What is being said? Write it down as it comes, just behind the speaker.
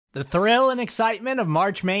The thrill and excitement of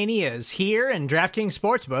March Mania is here, and DraftKings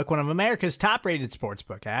Sportsbook, one of America's top-rated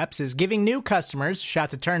sportsbook apps, is giving new customers a shot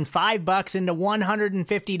to turn $5 into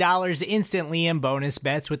 $150 instantly in bonus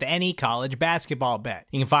bets with any college basketball bet.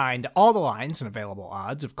 You can find all the lines and available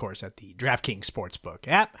odds, of course, at the DraftKings Sportsbook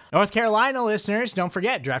app. North Carolina listeners, don't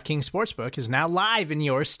forget, DraftKings Sportsbook is now live in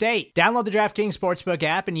your state. Download the DraftKings Sportsbook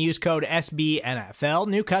app and use code SBNFL.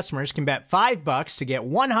 New customers can bet $5 to get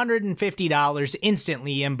 $150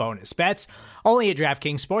 instantly in bonus bets, only at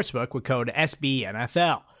DraftKings Sportsbook with code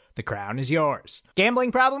SBNFL. The crown is yours.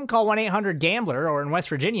 Gambling problem? Call 1-800-GAMBLER, or in West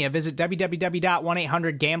Virginia, visit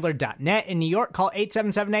www.1800gambler.net. In New York, call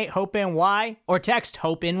 877-8-HOPE-NY or text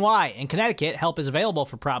HOPE-NY. In Connecticut, help is available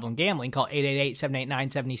for problem gambling. Call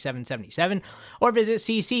 888-789-7777 or visit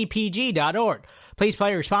ccpg.org. Please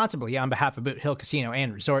play responsibly on behalf of Boot Hill Casino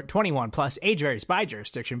and Resort. 21 plus, age varies by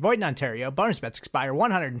jurisdiction. Void in Ontario. Bonus bets expire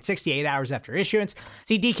 168 hours after issuance.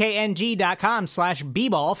 See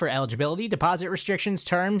dkng.com/bball for eligibility, deposit restrictions,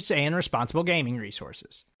 terms, and responsible gaming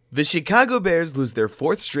resources. The Chicago Bears lose their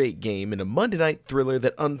fourth straight game in a Monday night thriller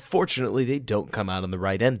that unfortunately they don't come out on the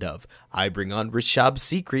right end of. I bring on Rishab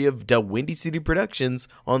Sikri of Da Windy City Productions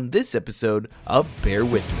on this episode of Bear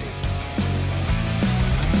With Me.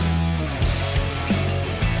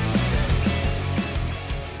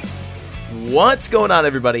 What's going on,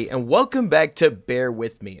 everybody, and welcome back to Bear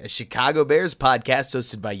With Me, a Chicago Bears podcast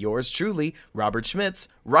hosted by yours truly, Robert Schmitz,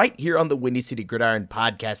 right here on the Windy City Gridiron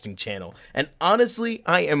podcasting channel. And honestly,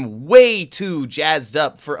 I am way too jazzed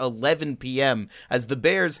up for 11 p.m. as the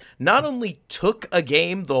Bears not only took a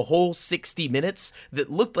game the whole 60 minutes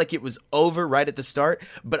that looked like it was over right at the start,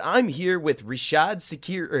 but I'm here with Rishad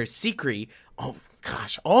Sikri, oh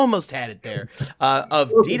gosh, almost had it there,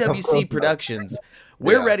 of DWC Productions.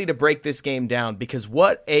 We're ready to break this game down because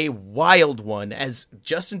what a wild one, as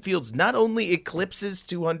Justin Fields not only eclipses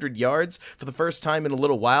 200 yards for the first time in a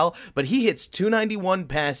little while, but he hits 291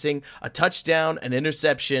 passing, a touchdown, an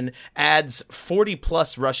interception, adds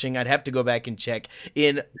 40-plus rushing. I'd have to go back and check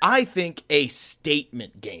in, I think, a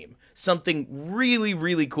statement game. Something really,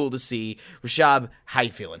 really cool to see. Rishab, how you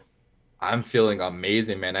feeling? I'm feeling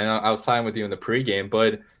amazing, man. I know I was talking with you in the pregame,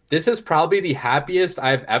 but this is probably the happiest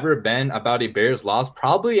I've ever been about a Bears loss,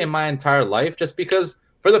 probably in my entire life, just because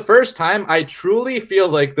for the first time, I truly feel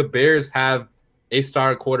like the Bears have a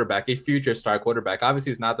star quarterback, a future star quarterback.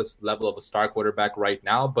 Obviously, he's not the level of a star quarterback right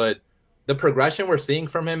now, but the progression we're seeing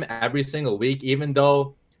from him every single week, even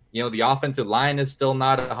though, you know, the offensive line is still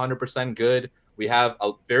not 100% good. We have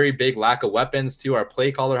a very big lack of weapons, too. Our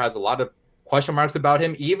play caller has a lot of question marks about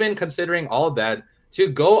him, even considering all of that. To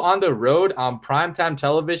go on the road on primetime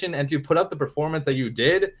television and to put up the performance that you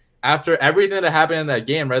did after everything that happened in that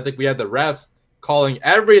game, right? Like we had the refs calling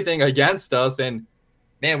everything against us. And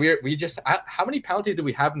man, we just, how many penalties did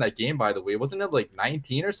we have in that game, by the way? Wasn't it like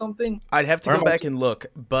 19 or something? I'd have to go back and look,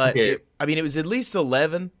 but okay. It was at least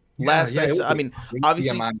 11 last I saw. I mean,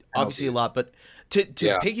 obviously a lot, but to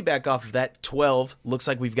piggyback off of that, 12 looks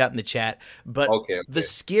like we've got in the chat. But the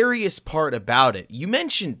scariest part about it, you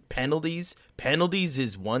mentioned penalties. Penalties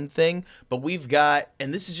is one thing, but we've got,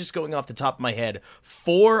 and this is just going off the top of my head,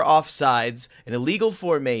 4 offsides, an illegal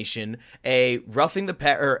formation, a roughing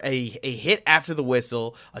the or a hit after the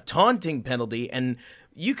whistle, a taunting penalty, and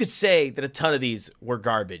you could say that a ton of these were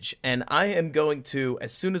garbage. And I am going to,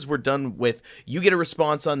 as soon as we're done with, you get a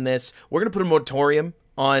response on this, we're going to put a moratorium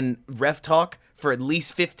on ref talk for at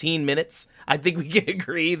least 15 minutes. I think we can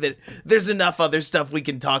agree that there's enough other stuff we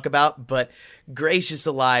can talk about, but gracious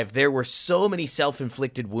alive, there were so many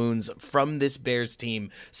self-inflicted wounds from this Bears team.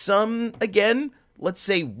 Some, again, let's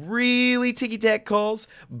say really ticky-tack calls,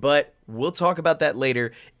 but we'll talk about that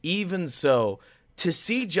later. Even so, to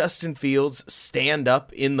see Justin Fields stand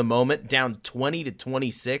up in the moment, down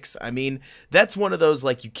 20-26, I mean, that's one of those,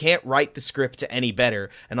 like, you can't write the script any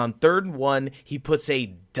better. And on 3rd and 1, he puts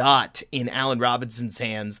a dot in Allen Robinson's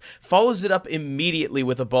hands, follows it up immediately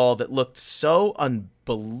with a ball that looked so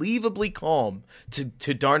unbelievably calm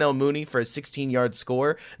to Darnell Mooney for a 16-yard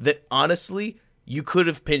score that, honestly, you could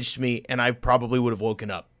have pinched me and I probably would have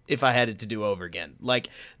woken up if I had it to do over again. Like,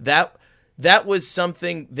 that was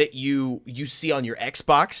something that you see on your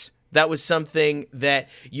Xbox. That was something that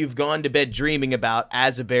you've gone to bed dreaming about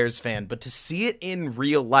as a Bears fan. But to see it in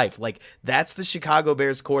real life, like, that's the Chicago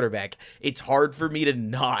Bears quarterback. It's hard for me to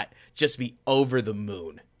not just be over the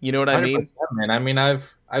moon. You know what I mean? Man. I mean,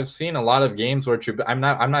 I've seen a lot of games where I'm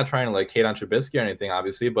not trying to like hate on Trubisky or anything,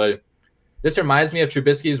 obviously, but this reminds me of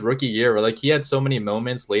Trubisky's rookie year, where like he had so many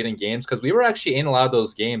moments late in games, because we were actually in a lot of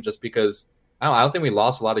those games just because I don't think we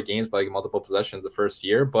lost a lot of games by like multiple possessions the first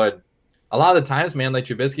year, but a lot of the times, man, like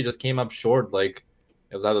Trubisky just came up short. Like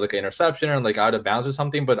it was either like an interception or like out of bounds or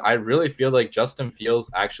something. But I really feel like Justin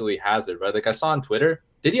Fields actually has it, right? Like I saw on Twitter,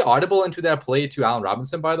 did he audible into that play to Allen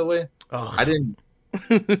Robinson, by the way? Oh. I didn't.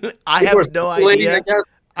 I have no idea.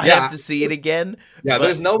 I have to see it again. Yeah,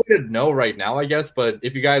 there's no way to know right now, I guess. But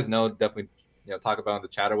if you guys know, definitely talk about it in the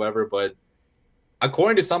chat or whatever. But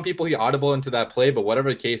according to some people, he audible into that play. But whatever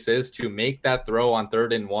the case is, to make that throw on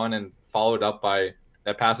 3rd and 1 and followed up by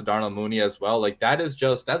that pass to Darnell Mooney as well, like that's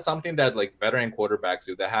something that like veteran quarterbacks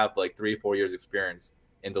do that have like 3-4 years experience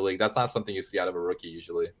in the league. That's not something you see out of a rookie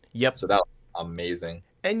usually. Yep. So that was amazing.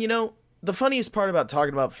 And the funniest part about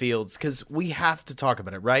talking about Fields, because we have to talk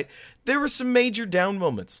about it, right? There were some major down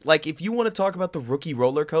moments. Like, if you want to talk about the rookie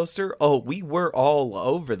roller coaster, we were all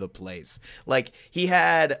over the place. Like, he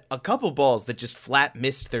had a couple balls that just flat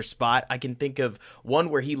missed their spot. I can think of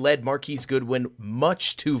one where he led Marquise Goodwin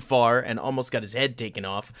much too far and almost got his head taken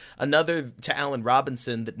off. Another to Allen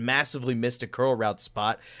Robinson that massively missed a curl route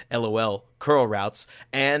spot. LOL. Curl routes,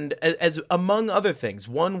 and as among other things,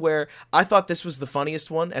 one where I thought this was the funniest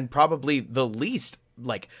one and probably the least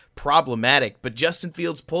like problematic, but Justin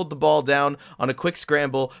Fields pulled the ball down on a quick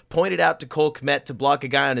scramble, pointed out to Cole Kmet to block a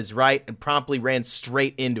guy on his right, and promptly ran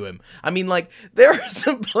straight into him. I mean, like, there are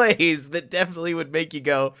some plays that definitely would make you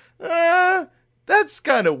go, that's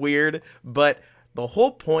kind of weird, but the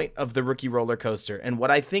whole point of the rookie roller coaster, and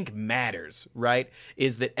what I think matters, right,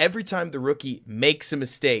 is that every time the rookie makes a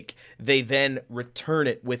mistake, they then return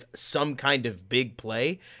it with some kind of big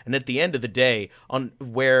play. And at the end of the day, on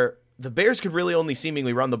where the Bears could really only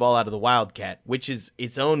seemingly run the ball out of the Wildcat, which is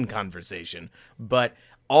its own conversation, but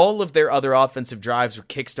all of their other offensive drives were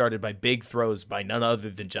kickstarted by big throws by none other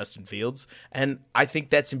than Justin Fields. And I think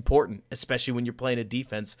that's important, especially when you're playing a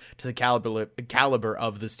defense to the caliber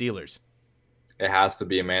of the Steelers. It has to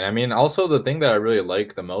be, man. I mean, also the thing that I really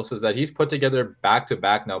like the most is that he's put together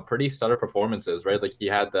back-to-back now pretty stellar performances, right? Like he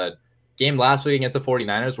had that game last week against the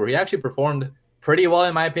 49ers where he actually performed pretty well,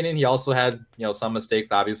 in my opinion. He also had, some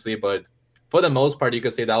mistakes, obviously, but for the most part, you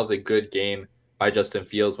could say that was a good game by Justin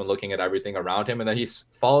Fields when looking at everything around him. And then he's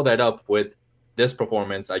followed that up with this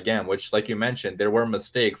performance again, which, like you mentioned, there were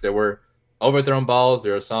mistakes. There were overthrown balls.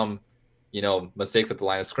 There were some, mistakes at the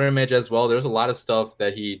line of scrimmage as well. There's a lot of stuff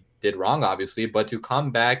that he did wrong, obviously, but to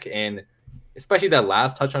come back and especially that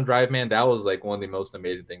last touchdown drive, man, that was like one of the most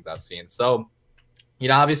amazing things I've seen. So,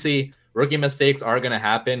 obviously rookie mistakes are going to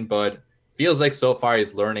happen, but feels like so far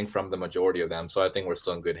he's learning from the majority of them. So I think we're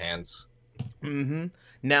still in good hands. Mm-hmm.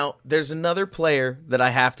 Now, there's another player that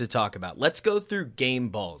I have to talk about. Let's go through game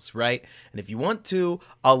balls, right? And if you want to,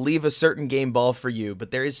 I'll leave a certain game ball for you,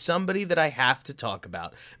 but there is somebody that I have to talk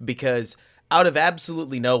about because out of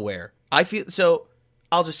absolutely nowhere,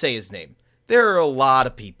 I'll just say his name. There are a lot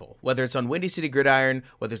of people, whether it's on Windy City Gridiron,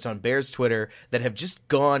 whether it's on Bears Twitter, that have just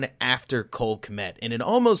gone after Cole Kmet in an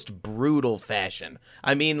almost brutal fashion.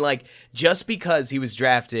 I mean, like, just because he was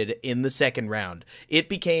drafted in the 2nd round, it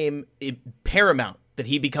became paramount that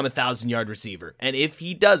he become a 1,000-yard receiver. And if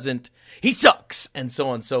he doesn't, he sucks, and so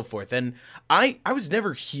on and so forth. And I was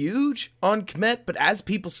never huge on Kmet, but as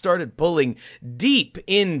people started pulling deep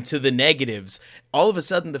into the negatives, all of a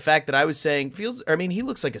sudden the fact that I was saying he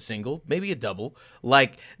looks like a single, maybe a double,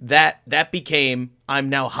 like that became, I'm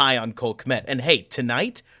now high on Cole Kmet. And hey,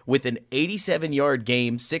 tonight, with an 87-yard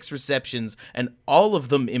game, 6 receptions, and all of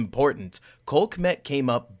them important, Cole Kmet came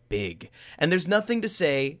up big. And there's nothing to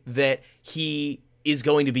say that he is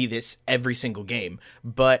going to be this every single game.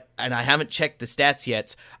 And I haven't checked the stats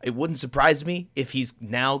yet, it wouldn't surprise me if he's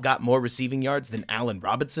now got more receiving yards than Allen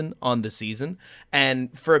Robinson on the season.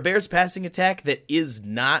 And for a Bears passing attack that is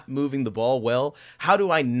not moving the ball well, how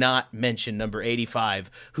do I not mention number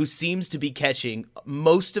 85, who seems to be catching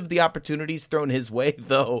most of the opportunities thrown his way,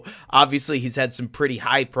 though obviously he's had some pretty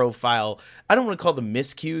high profile, I don't want to call them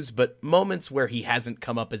miscues, but moments where he hasn't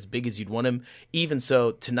come up as big as you'd want him. Even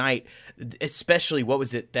so, tonight, especially, what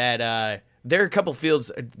was it that there are a couple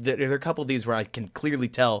of these where I can clearly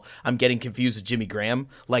tell I'm getting confused with Jimmy Graham,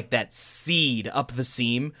 like that seed up the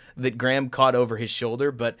seam that Graham caught over his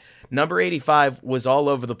shoulder. But number 85 was all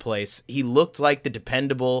over the place. He looked like the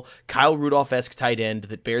dependable Kyle Rudolph-esque tight end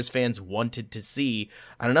that Bears fans wanted to see.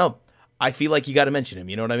 I don't know. I feel like you got to mention him.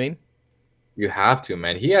 You know what I mean? You have to,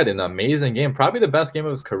 man. He had an amazing game, probably the best game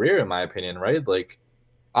of his career, in my opinion, right? Like,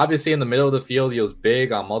 obviously in the middle of the field, he was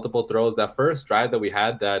big on multiple throws. That first drive that we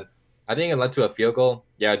had, that I think it led to a field goal.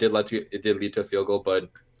 Yeah, it did lead to a field goal, but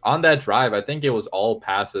on that drive, I think it was all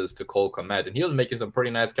passes to Cole Kmet, and he was making some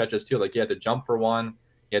pretty nice catches too. Like, he had to jump for one,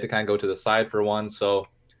 he had to kind of go to the side for one. So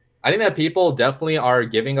I think that people definitely are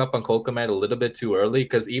giving up on Cole Kmet a little bit too early,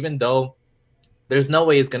 because even though there's no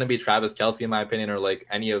way he's going to be Travis Kelce, in my opinion, or like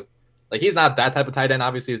any of Like, he's not that type of tight end.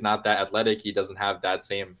 Obviously, he's not that athletic. He doesn't have that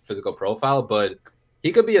same physical profile, but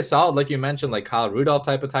he could be a solid, like you mentioned, like Kyle Rudolph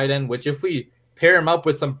type of tight end, which if we pair him up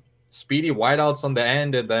with some speedy wideouts on the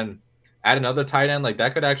end and then add another tight end, like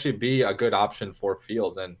that could actually be a good option for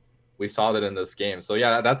Fields. And we saw that in this game. So,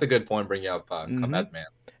 yeah, that's a good point bringing up Kmet, man.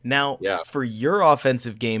 Now, for your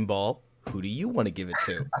offensive game ball, who do you want to give it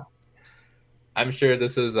to? I'm sure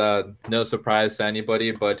this is no surprise to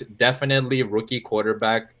anybody, but definitely rookie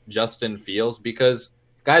quarterback Justin Fields, because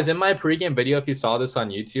guys, in my pregame video, if you saw this on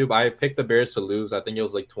YouTube, I picked the Bears to lose. I think it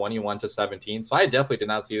was like 21-17. So I definitely did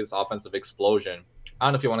not see this offensive explosion. I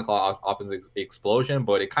don't know if you want to call it offensive explosion,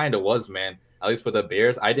 but it kind of was, man. At least for the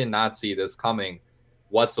Bears, I did not see this coming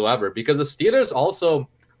whatsoever, because the Steelers also,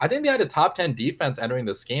 I think they had a top 10 defense entering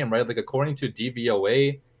this game, right? Like according to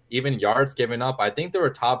DVOA, even yards given up, I think they were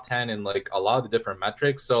top 10 in like a lot of the different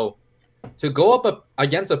metrics. So to go up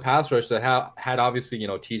against a pass rush that had obviously,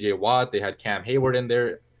 TJ Watt, they had Cam Hayward in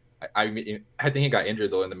there. I think he got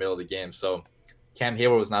injured though in the middle of the game. So Cam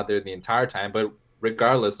Hayward was not there the entire time, but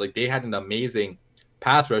regardless, like they had an amazing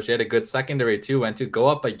pass rush. They had a good secondary too. And to go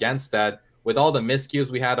up against that with all the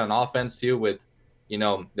miscues we had on offense too, with,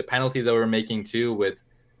 the penalties that we were making too, with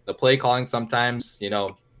the play calling sometimes,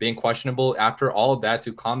 being questionable, after all of that,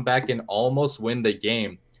 to come back and almost win the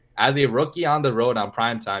game as a rookie on the road on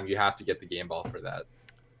primetime, you have to get the game ball for that.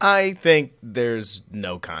 I think there's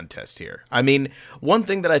no contest here. I mean, one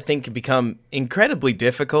thing that I think can become incredibly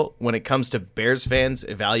difficult when it comes to Bears fans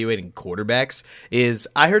evaluating quarterbacks is,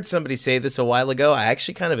 I heard somebody say this a while ago. I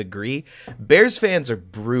actually kind of agree. Bears fans are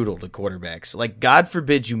brutal to quarterbacks. Like, God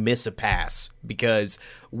forbid you miss a pass, because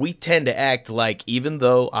we tend to act like, even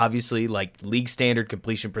though obviously like league standard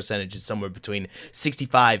completion percentage is somewhere between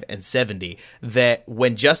 65 and 70, that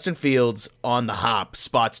when Justin Fields on the hop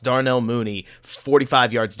spots Darnell Mooney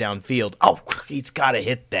 45 yards downfield, oh, he's got to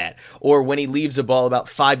hit that. Or when he leaves a ball about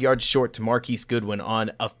 5 yards short to Marquise Goodwin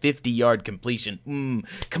on a 50-yard completion,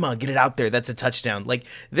 come on, get it out there, that's a touchdown. Like,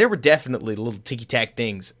 there were definitely little ticky-tack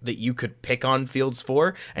things that you could pick on Fields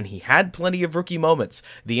for, and he had plenty of rookie moments.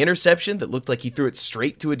 The interception that looked like he threw it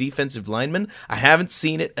straight to a defensive lineman, I haven't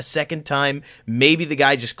seen it a second time. Maybe the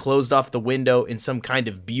guy just closed off the window in some kind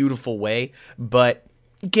of beautiful way, but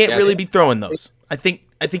you can't really be throwing those. I think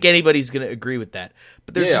anybody's going to agree with that,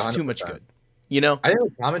 but there's just 100%. Too much good. I think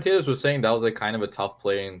the commentators were saying that was like kind of a tough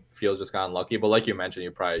play and Fields just got unlucky. But like you mentioned,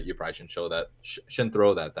 you probably shouldn't show that, shouldn't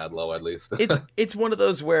throw that low at least. It's one of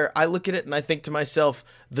those where I look at it and I think to myself,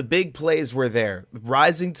 the big plays were there.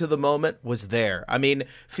 Rising to the moment was there. I mean,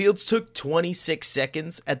 Fields took 26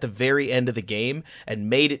 seconds at the very end of the game and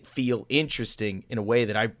made it feel interesting in a way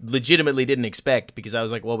that I legitimately didn't expect, because I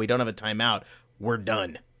was like, well, we don't have a timeout. We're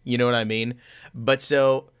done. You know what I mean? But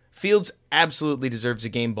so Fields absolutely deserves a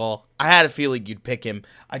game ball. I had a feeling you'd pick him.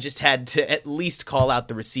 I just had to at least call out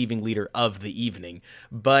the receiving leader of the evening.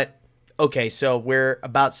 But, okay, so we're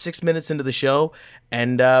about 6 minutes into the show,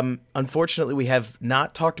 and unfortunately we have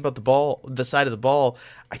not talked about the side of the ball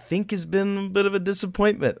I think has been a bit of a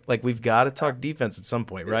disappointment. Like, we've got to talk defense at some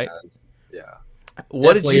point, right? Yeah.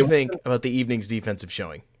 What did you think about the evening's defensive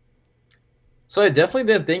showing? So I definitely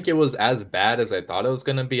didn't think it was as bad as I thought it was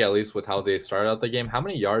going to be, at least with how they started out the game. How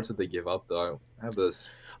many yards did they give up, though? I have this.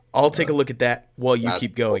 I'll take a look at that while you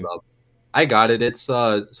keep going. I got it. It's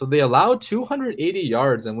so they allowed 280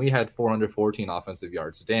 yards, and we had 414 offensive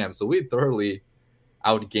yards. Damn, so we thoroughly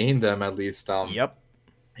outgained them, at least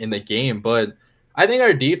in the game. But I think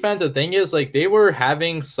our defense, the thing is, like, they were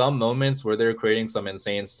having some moments where they were creating some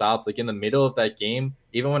insane stops. Like in the middle of that game,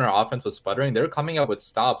 even when our offense was sputtering, they're coming up with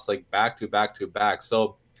stops like back to back to back.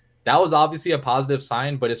 So that was obviously a positive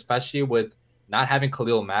sign, but especially with not having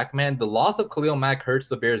Khalil Mack, man, the loss of Khalil Mack hurts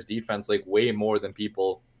the Bears defense like way more than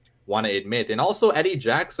people want to admit. And also Eddie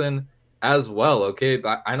Jackson as well. Okay,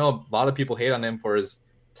 I know a lot of people hate on him for his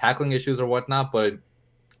tackling issues or whatnot, but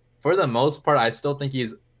for the most part, I still think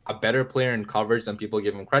he's a better player in coverage than people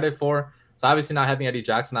give him credit for. So obviously not having Eddie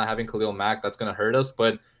Jackson, not having Khalil Mack, that's going to hurt us.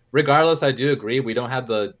 But regardless, I do agree we don't have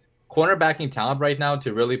the cornerbacking talent right now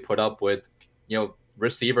to really put up with,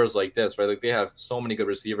 receivers like this, right? Like they have so many good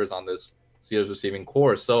receivers on this Steelers receiving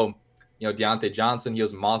core. So, Deontay Johnson, he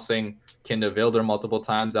was mossing Kinder Wilder multiple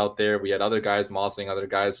times out there. We had other guys mossing other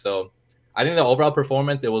guys. So I think the overall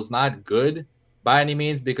performance, it was not good by any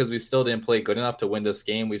means, because we still didn't play good enough to win this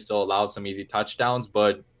game. We still allowed some easy touchdowns,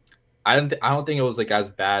 but I don't think it was like as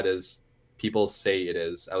bad as people say it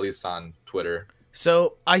is, at least on Twitter.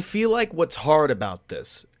 So I feel like what's hard about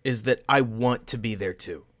this is that I want to be there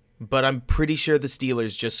too, but I'm pretty sure the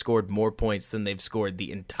Steelers just scored more points than they've scored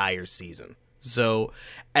the entire season. So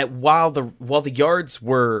while the yards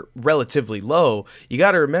were relatively low, you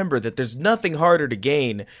got to remember that there's nothing harder to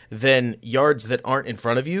gain than yards that aren't in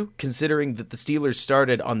front of you, considering that the Steelers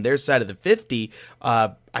started on their side of the 50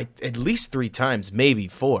 at least 3 times, maybe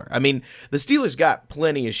 4. I mean, the Steelers got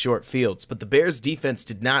plenty of short fields, but the Bears defense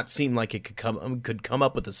did not seem like it could come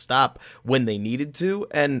up with a stop when they needed to,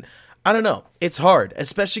 and I don't know. It's hard,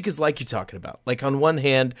 especially because like you're talking about. Like, on one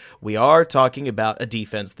hand, we are talking about a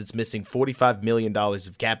defense that's missing $45 million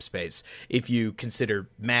of cap space if you consider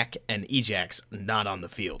Mack and Ejax not on the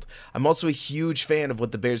field. I'm also a huge fan of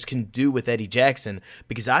what the Bears can do with Eddie Jackson,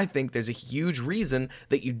 because I think there's a huge reason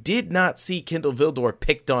that you did not see Kindle Vildor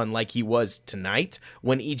picked on like he was tonight.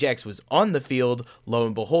 When Ejax was on the field, lo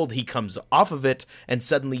and behold, he comes off of it, and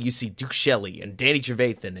suddenly you see Duke Shelley and Danny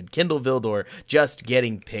Trevathan and Kindle Vildor just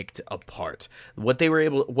getting picked apart. What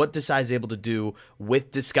Desai's able to do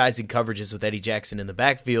with disguising coverages with Eddie Jackson in the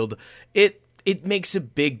backfield, it makes a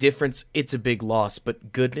big difference. It's a big loss,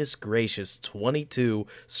 but goodness gracious, 22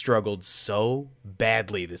 struggled so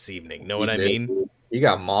badly this evening. Know what I mean? He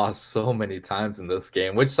got mossed so many times in this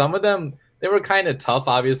game, which some of them, they were kind of tough,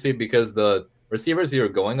 obviously, because the receivers he were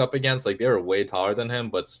going up against, like, they were way taller than him,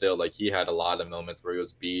 but still, like, he had a lot of moments where he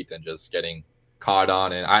was beat and just getting caught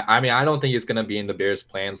on. And I mean, I don't think he's going to be in the Bears'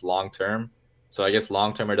 plans long term. So I guess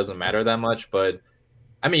long term it doesn't matter that much. But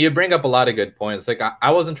I mean, you bring up a lot of good points. Like, I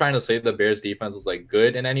wasn't trying to say the Bears' defense was like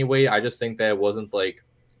good in any way. I just think that it wasn't like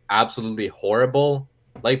absolutely horrible,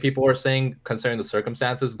 like people were saying, considering the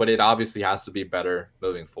circumstances. But it obviously has to be better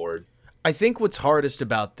moving forward. I think what's hardest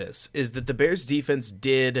about this is that the Bears' defense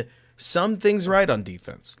did some things right on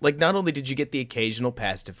defense. Like, not only did you get the occasional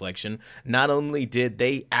pass deflection, not only did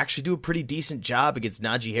they actually do a pretty decent job against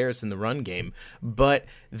Najee Harris in the run game, but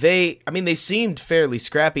they seemed fairly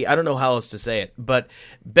scrappy. I don't know how else to say it, but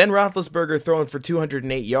Ben Roethlisberger throwing for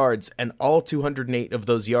 208 yards, and all 208 of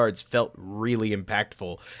those yards felt really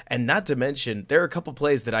impactful. And not to mention, there are a couple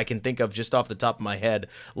plays that I can think of just off the top of my head,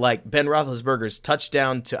 like Ben Roethlisberger's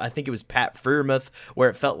touchdown to, I think it was Pat Freiermuth, where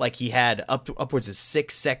it felt like he had upwards of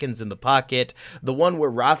 6 seconds in the pocket. The one where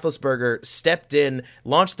Roethlisberger stepped in,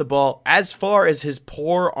 launched the ball as far as his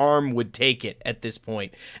poor arm would take it at this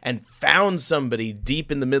point, and found somebody deep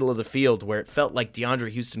in the middle of the field where it felt like DeAndre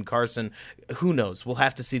Houston Carson, who knows, we'll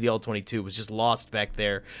have to see the All-22, was just lost back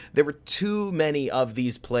there. There were too many of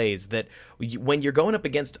these plays that when you're going up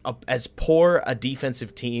against as poor a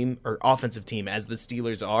defensive team or offensive team as the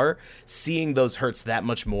Steelers are, seeing those hurts that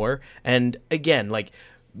much more. And again, like,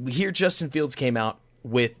 here Justin Fields came out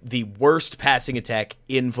with the worst passing attack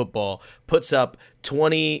in football, puts up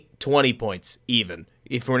 20 points even,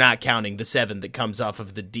 if we're not counting the 7 that comes off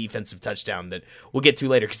of the defensive touchdown that we'll get to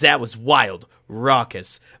later, because that was wild,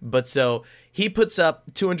 raucous. But so he puts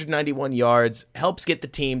up 291 yards, helps get the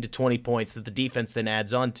team to 20 points that the defense then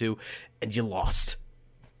adds on to, and you lost,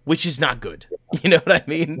 which is not good. You know what I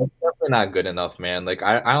mean? It's definitely not good enough, man. Like,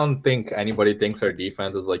 I don't think anybody thinks our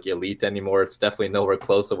defense is like elite anymore. It's definitely nowhere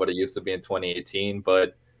close to what it used to be in 2018.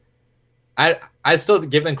 But I still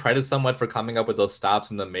give them credit somewhat for coming up with those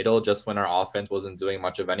stops in the middle just when our offense wasn't doing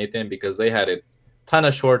much of anything, because they had a ton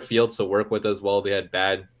of short fields to work with as well. They had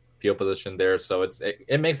bad field position there. So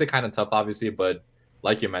it makes it kind of tough, obviously. But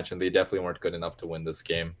like you mentioned, they definitely weren't good enough to win this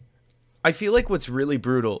game. I feel like what's really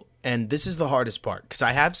brutal, and this is the hardest part, because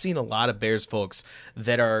I have seen a lot of Bears folks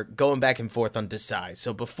that are going back and forth on Desai.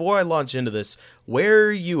 So before I launch into this, where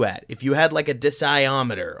are you at? If you had like a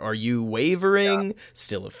Desai-ometer, are you wavering? Yeah.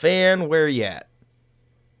 Still a fan? Where are you at?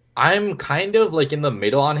 I'm kind of like in the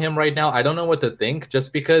middle on him right now. I don't know what to think,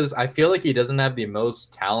 just because I feel like he doesn't have the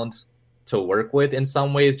most talent to work with in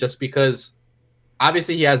some ways, just because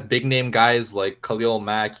obviously he has big name guys like Khalil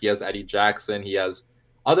Mack, he has Eddie Jackson, he has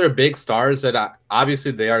other big stars that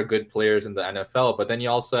obviously they are good players in the NFL, but then you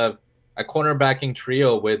also have a cornerbacking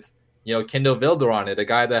trio with, Kindle Vildor on it, a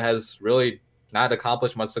guy that has really not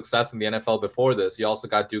accomplished much success in the NFL before this. You also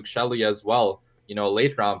got Duke Shelley as well, a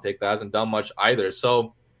late round pick that hasn't done much either.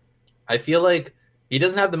 So I feel like he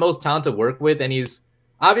doesn't have the most talent to work with, and he's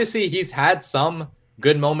had some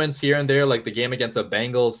good moments here and there, like the game against the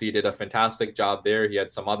Bengals. He did a fantastic job there. He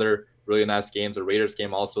had some other really nice games. The Raiders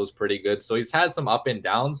game also was pretty good. So he's had some up and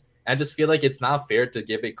downs. I just feel like it's not fair to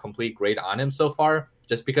give a complete grade on him so far,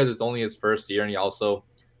 just because it's only his first year and he also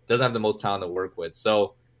doesn't have the most talent to work with.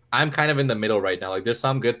 So I'm kind of in the middle right now. Like, there's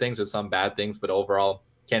some good things, there's some bad things, but overall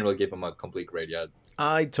can't really give him a complete grade yet.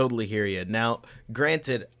 I totally hear you. Now,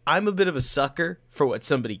 granted, I'm a bit of a sucker for what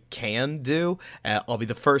somebody can do. I'll be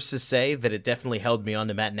the first to say that it definitely held me on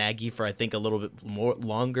to Matt Nagy for, I think, a little bit more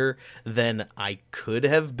longer than I could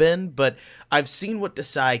have been. But I've seen what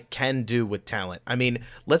Desai can do with talent. I mean,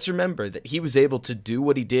 let's remember that he was able to do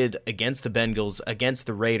what he did against the Bengals, against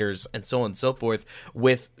the Raiders, and so on and so forth,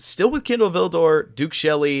 with Kindle Vildor, Duke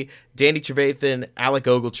Shelley, Danny Trevathan, Alec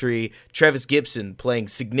Ogletree, Trevis Gibson playing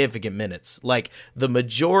significant minutes. Like, the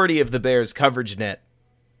majority of the Bears' coverage net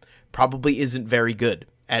probably isn't very good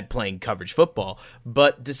at playing coverage football,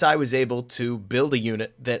 but Desai was able to build a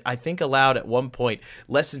unit that I think allowed at one point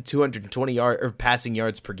less than 220 passing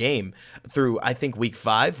yards per game through, I think, week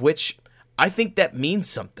 5, which I think that means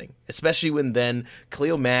something, especially when then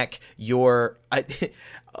Khalil Mack,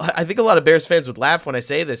 I think a lot of Bears fans would laugh when I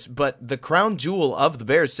say this, but the crown jewel of the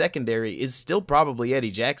Bears secondary is still probably Eddie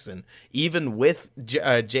Jackson, even with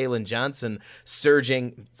Jalen Johnson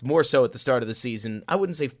surging more so at the start of the season. I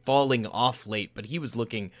wouldn't say falling off late, but he was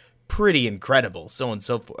looking pretty incredible, so on and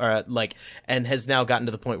so forth, and has now gotten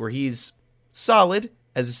to the point where he's solid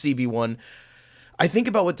as a CB1. I think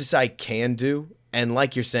about what Desai can do, and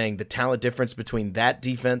like you're saying, the talent difference between that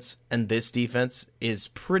defense and this defense is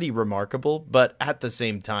pretty remarkable. But at the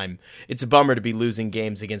same time, it's a bummer to be losing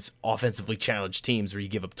games against offensively challenged teams where you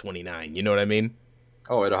give up 29. You know what I mean?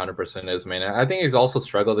 Oh, it 100% is, man. I think he's also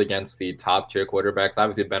struggled against the top-tier quarterbacks.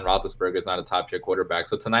 Obviously, Ben Roethlisberger is not a top-tier quarterback,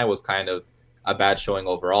 so tonight was kind of a bad showing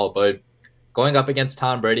overall. But going up against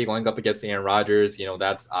Tom Brady, going up against Aaron Rodgers,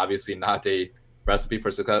 that's obviously not a recipe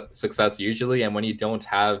for success usually. And when you don't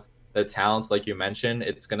have the talents, like you mentioned,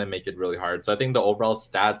 it's going to make it really hard. So I think the overall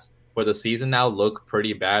stats for the season now look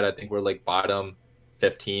pretty bad. I think we're like bottom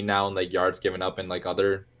 15 now in like yards given up and like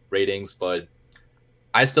other ratings, but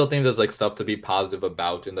I still think there's like stuff to be positive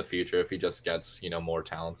about in the future if he just gets, more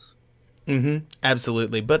talents.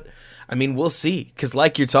 Absolutely. But I mean, we'll see. Because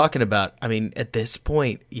like you're talking about, I mean, at this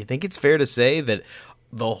point, you think it's fair to say that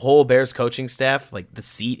the whole Bears coaching staff, like the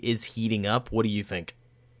seat is heating up? What do you think?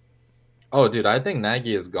 Oh, dude, I think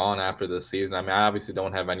Nagy is gone after this season. I mean, I obviously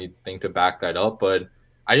don't have anything to back that up, but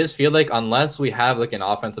I just feel like unless we have like an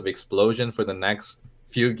offensive explosion for the next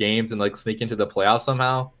few games and like sneak into the playoffs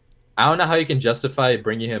somehow, I don't know how you can justify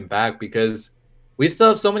bringing him back because we still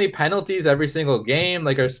have so many penalties every single game.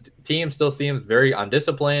 Like our team still seems very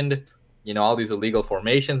undisciplined, all these illegal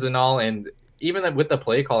formations and all. And even with the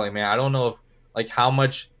play calling, man, I don't know if like how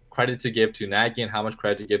much credit to give to Nagy and how much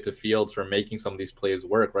credit to give to Fields for making some of these plays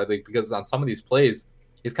work, right? Like, because on some of these plays,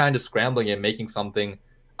 he's kind of scrambling and making something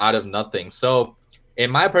out of nothing. So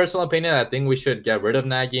in my personal opinion, I think we should get rid of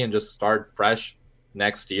Nagy and just start fresh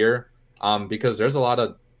next year because there's a lot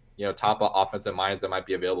of, top offensive minds that might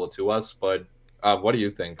be available to us. But what do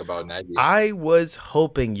you think about Nagy? I was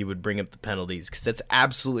hoping you would bring up the penalties because that's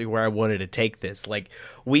absolutely where I wanted to take this. Like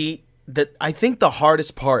I think the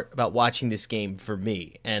hardest part about watching this game for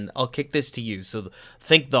me, and I'll kick this to you, so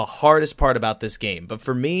think the hardest part about this game, but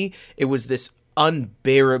for me, it was this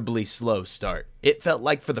unbearably slow start. It felt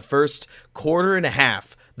like for the first quarter and a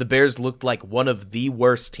half, the Bears looked like one of the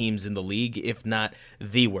worst teams in the league, if not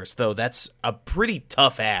the worst, though that's a pretty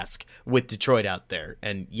tough ask with Detroit out there.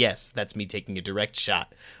 And yes, that's me taking a direct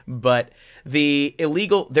shot. But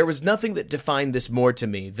there was nothing that defined this more to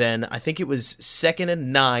me than I think it was 2nd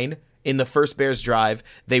and 9 in the first Bears drive.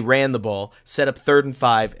 They ran the ball, set up 3rd and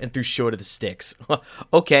 5, and threw short of the sticks.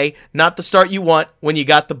 Okay, not the start you want when you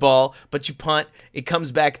got the ball, but you punt, it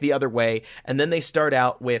comes back the other way, and then they start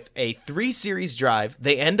out with a 3-series drive.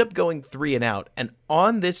 They end up going 3 and out, and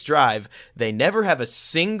on this drive, they never have a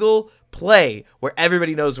single play where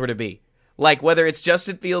everybody knows where to be. Like whether it's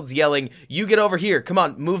Justin Fields yelling, "You get over here, come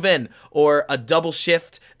on, move in," or a double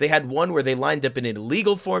shift. They had one where they lined up in an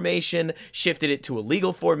illegal formation, shifted it to a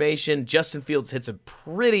legal formation. Justin Fields hits a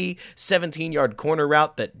pretty 17-yard corner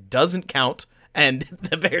route that doesn't count. And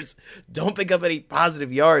the Bears don't pick up any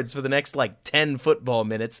positive yards for the next 10 football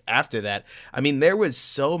minutes after that. I mean, there was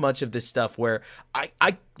so much of this stuff where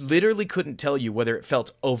I literally couldn't tell you whether it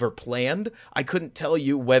felt overplanned. I couldn't tell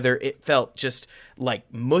you whether it felt just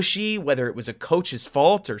mushy, whether it was a coach's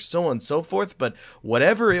fault or so on and so forth. But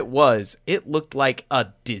whatever it was, it looked like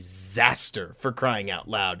a disaster, for crying out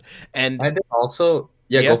loud. And I think also,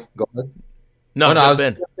 go ahead. No, jump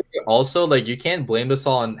in. Also, you can't blame this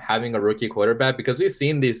all on having a rookie quarterback because we've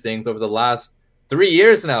seen these things over the last 3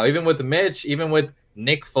 years now. Even with Mitch, even with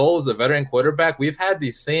Nick Foles, a veteran quarterback, we've had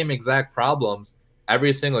these same exact problems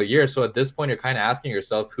every single year. So at this point, you're kind of asking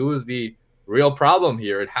yourself, who is the real problem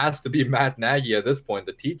here? It has to be Matt Nagy at this point,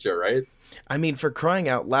 the teacher, right? I mean, for crying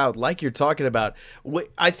out loud, like you're talking about,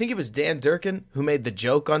 I think it was Dan Durkin who made the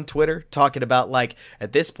joke on Twitter talking about, like,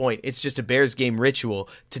 at this point, it's just a Bears game ritual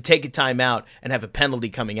to take a timeout and have a penalty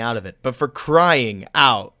coming out of it. But for crying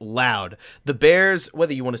out loud, the Bears,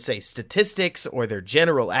 whether you want to say statistics or their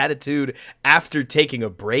general attitude after taking a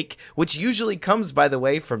break, which usually comes, by the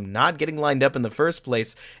way, from not getting lined up in the first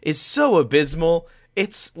place, is so abysmal.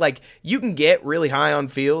 It's like you can get really high on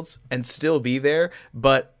Fields and still be there,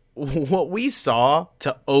 but what we saw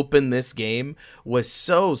to open this game was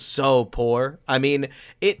so poor. I mean,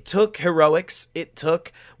 it took heroics. It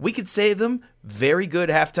took, we could say them, very good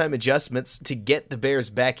halftime adjustments to get the Bears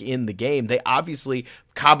back in the game. They obviously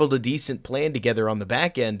cobbled a decent plan together on the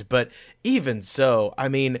back end, but even so, I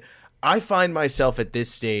mean, I find myself at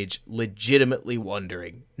this stage legitimately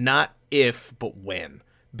wondering, not if, but when,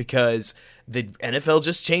 because the NFL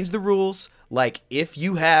just changed the rules. Like, if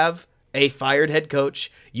you have a fired head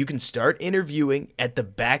coach, you can start interviewing at the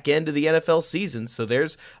back end of the NFL season. So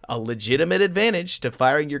there's a legitimate advantage to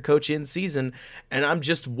firing your coach in season. And I'm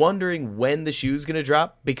just wondering when the shoe's going to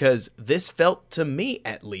drop, because this felt, to me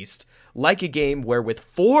at least, like a game where with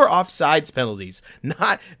 4 offsides penalties,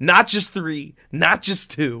 not just 3, not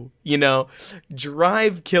just 2,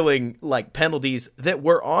 drive killing like penalties that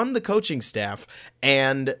were on the coaching staff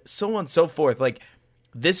and so on and so forth. Like,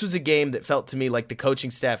 this was a game that felt to me like the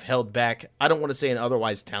coaching staff held back. I don't want to say an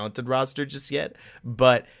otherwise talented roster just yet,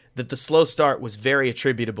 but that the slow start was very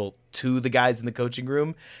attributable to the guys in the coaching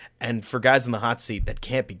room. And for guys in the hot seat, that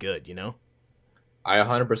can't be good, I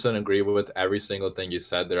 100% agree with every single thing you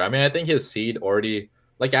said there. I mean, I think his seed already,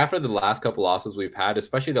 like after the last couple losses we've had,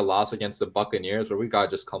 especially the loss against the Buccaneers where we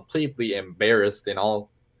got just completely embarrassed in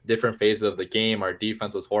all different phases of the game. Our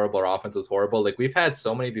defense was horrible. Our offense was horrible. Like, we've had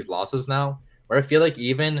so many of these losses now where I feel like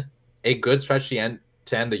even a good stretch to end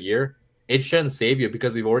the year, it shouldn't save you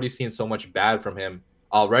because we've already seen so much bad from him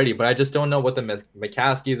already. But I just don't know what the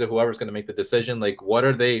McCaskies or whoever's going to make the decision, like, what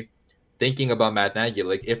are they thinking about Matt Nagy?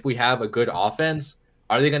 Like, if we have a good offense,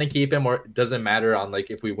 are they going to keep him, or does it matter on,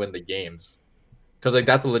 like, if we win the games? Because, like,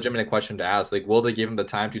 that's a legitimate question to ask. Like, will they give him the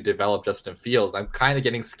time to develop Justin Fields? I'm kind of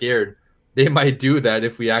getting scared they might do that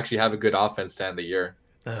if we actually have a good offense to end the year.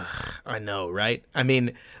 I know, right? I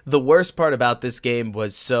mean, the worst part about this game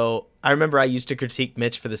was, I remember I used to critique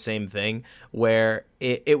Mitch for the same thing, where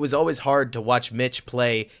it was always hard to watch Mitch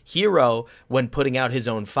play hero when putting out his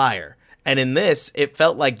own fire. And in this, it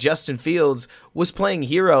felt like Justin Fields was playing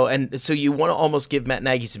hero, and so you want to almost give Matt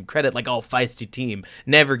Nagy some credit, like, feisty team,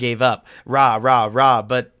 never gave up, rah, rah, rah.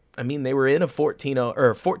 But, I mean, they were in a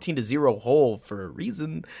 14-0 hole for a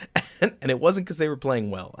reason, and it wasn't because they were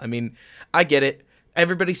playing well. I mean, I get it.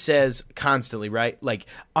 Everybody says constantly, right? Like,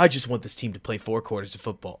 I just want this team to play 4 quarters of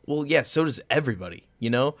football. Well, yeah, so does everybody,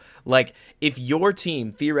 Like, if your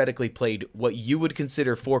team theoretically played what you would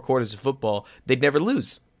consider 4 quarters of football, they'd never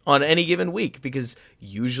lose on any given week, because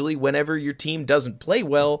usually whenever your team doesn't play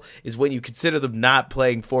well is when you consider them not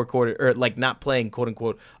playing 4 quarter, or like not playing quote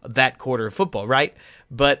unquote that quarter of football, right?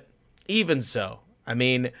 But even so, I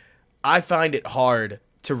mean, I find it hard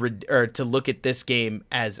to look at this game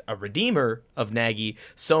as a redeemer of Nagy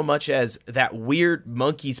so much as that weird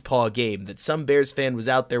monkey's paw game that some Bears fan was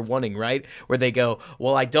out there wanting, right? Where they go,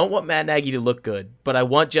 well, I don't want Matt Nagy to look good, but I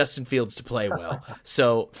want Justin Fields to play well.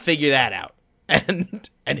 So figure that out.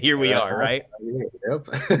 And here we are, right?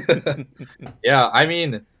 Yep. Yeah, I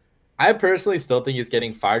mean, I personally still think he's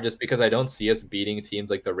getting fired just because I don't see us beating teams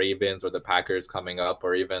like the Ravens or the Packers coming up,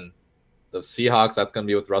 or even the Seahawks. That's going to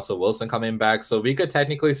be with Russell Wilson coming back. So we could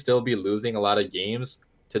technically still be losing a lot of games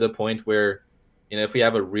to the point where, if we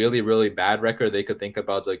have a really, really bad record, they could think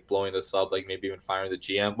about like blowing this up, like maybe even firing the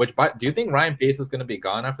GM. Do you think Ryan Pace is going to be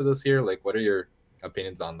gone after this year? Like, what are your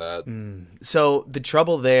opinions on that? So the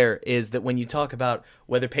trouble there is that when you talk about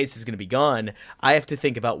whether Pace is going to be gone, I have to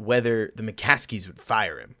think about whether the McCaskies would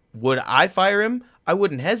fire him. Would I fire him? I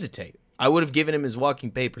wouldn't hesitate. I would have given him his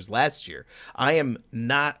walking papers last year. I am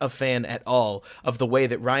not a fan at all of the way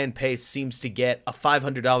that Ryan Pace seems to get a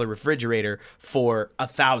 $500 refrigerator for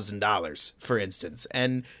 $1,000, for instance.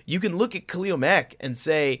 And you can look at Khalil Mack and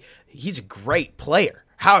say, he's a great player.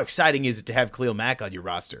 How exciting is it to have Khalil Mack on your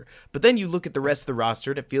roster? But then you look at the rest of the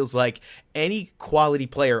roster, and it feels like any quality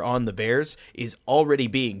player on the Bears is already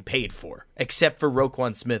being paid for, except for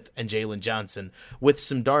Roquan Smith and Jalen Johnson, with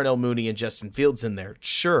some Darnell Mooney and Justin Fields in there.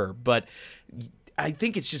 Sure, but I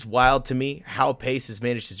think it's just wild to me how Pace has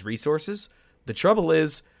managed his resources. The trouble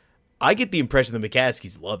is, I get the impression the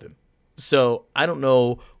McCaskies love him. So I don't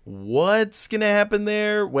know what's going to happen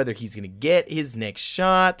there, whether he's going to get his next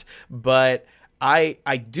shot, but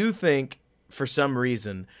I do think, for some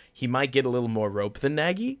reason, he might get a little more rope than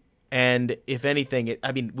Nagy, And if anything,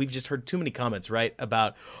 we've just heard too many comments, right,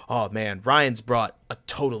 about, oh man, Ryan's brought a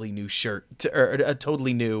totally new or a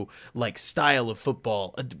totally new style of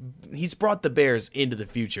football. He's brought the Bears into the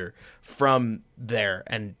future from there,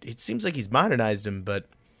 and it seems like he's modernized them. But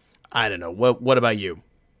I don't know. What about you?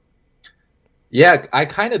 Yeah, I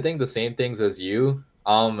kind of think the same things as you.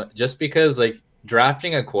 Just because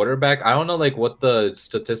drafting a quarterback, I don't know what the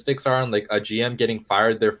statistics are on a GM getting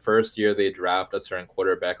fired their first year they draft a certain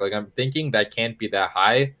quarterback. I'm thinking that can't be that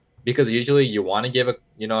high, because usually you want to give a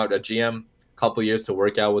GM a couple years to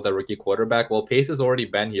work out with a rookie quarterback. Well, Pace has already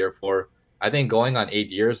been here for, I think, going on 8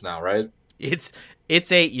 years now, right? It's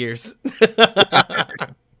 8 years. So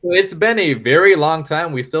it's been a very long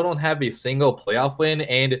time. We still don't have a single playoff win,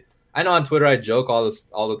 and I know on Twitter I joke all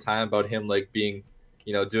the time about him being,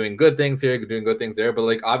 doing good things here, doing good things there.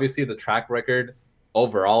 But obviously the track record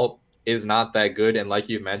overall is not that good. And like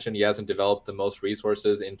you mentioned, he hasn't developed the most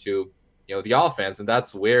resources into, the offense. And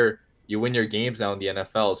that's where you win your games now in the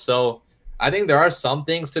NFL. So I think there are some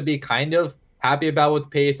things to be kind of happy about with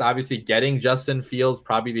Pace. Obviously getting Justin Fields,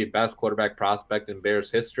 probably the best quarterback prospect in Bears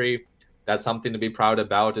history. That's something to be proud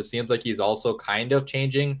about. It seems like he's also kind of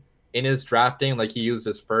changing in his drafting. He used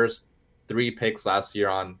his first 3 picks last year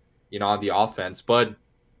on the offense, but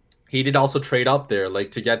he did also trade up there,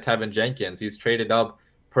 to get Tevin Jenkins. He's traded up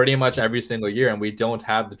pretty much every single year, and we don't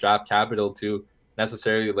have the draft capital to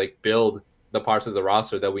necessarily build the parts of the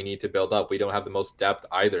roster that we need to build up. We don't have the most depth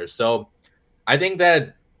either. So I think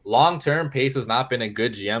that long-term Pace has not been a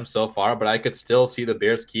good GM so far, but I could still see the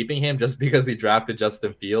Bears keeping him just because he drafted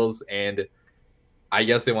Justin Fields, and I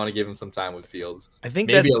guess they want to give him some time with Fields. I think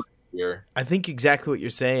maybe I think exactly what you're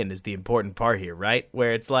saying is the important part here, right?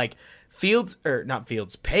 Where it's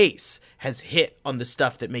Pace has hit on the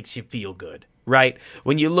stuff that makes you feel good, right?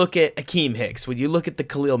 When you look at Akeem Hicks, when you look at the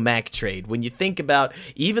Khalil Mack trade, when you think about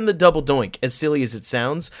even the double doink, as silly as it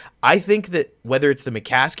sounds, I think that whether it's the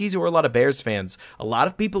McCaskies or a lot of Bears fans, a lot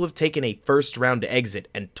of people have taken a first round exit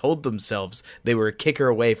and told themselves they were a kicker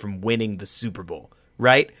away from winning the Super Bowl.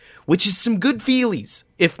 Right? Which is some good feelies,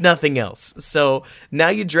 if nothing else. So now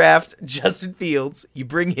you draft Justin Fields, you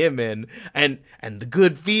bring him in, and the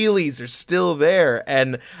good feelies are still there.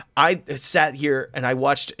 And I sat here and I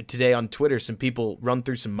watched today on Twitter some people run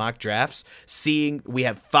through some mock drafts, seeing we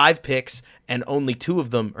have 5 picks and only 2 of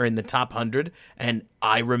them are in the top 100. And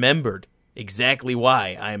I remembered exactly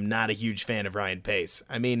why I am not a huge fan of Ryan Pace.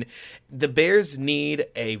 The Bears need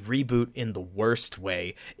a reboot in the worst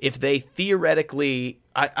way. If they theoretically,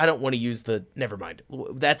 I don't want to use never mind.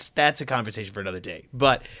 That's a conversation for another day.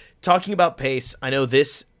 But talking about Pace, I know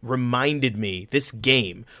this reminded me, this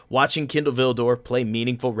game, watching Kindle Vildor play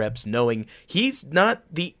meaningful reps, knowing he's not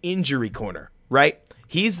the injury corner, right?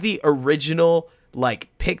 He's the original,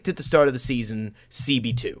 picked at the start of the season,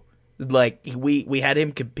 CB2. We had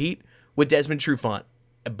him compete with Desmond Trufant,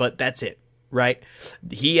 but that's it, right?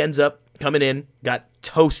 He ends up coming in, got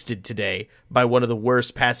toasted today by one of the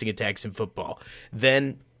worst passing attacks in football.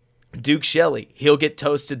 Then Duke Shelley, he'll get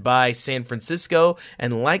toasted by San Francisco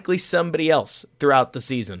and likely somebody else throughout the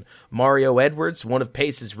season. Mario Edwards, one of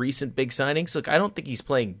Pace's recent big signings. Look, I don't think he's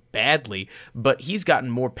playing badly, but he's gotten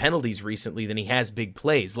more penalties recently than he has big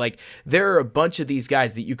plays. There are a bunch of these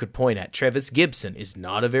guys that you could point at. Trevis Gibson is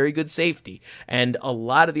not a very good safety, and a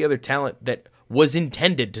lot of the other talent that was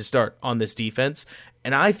intended to start on this defense.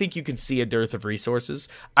 And I think you can see a dearth of resources.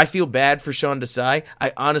 I feel bad for Sean Desai.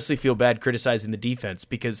 I honestly feel bad criticizing the defense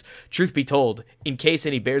because, truth be told, in case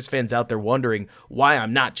any Bears fans out there wondering why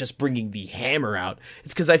I'm not just bringing the hammer out,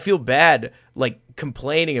 it's because I feel bad,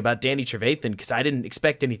 complaining about Danny Trevathan because I didn't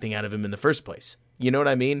expect anything out of him in the first place. You know what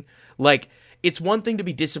I mean? It's one thing to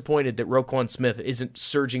be disappointed that Roquan Smith isn't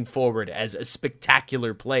surging forward as a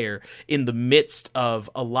spectacular player in the midst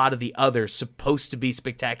of a lot of the other supposed to be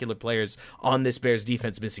spectacular players on this Bears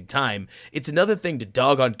defense missing time. It's another thing to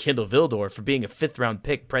dog on Kindle Vildor for being a 5th-round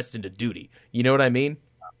pick pressed into duty. You know what I mean?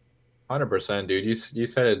 100%, dude. You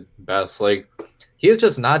said it best. He has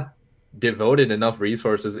just not devoted enough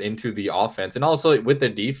resources into the offense. And also with the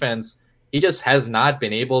defense, he just has not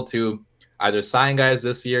been able to either sign guys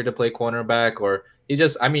this year to play cornerback, or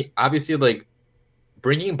obviously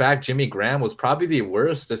bringing back Jimmy Graham was probably the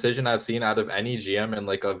worst decision I've seen out of any GM in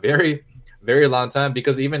a very, very long time,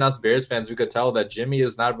 because even us Bears fans, we could tell that Jimmy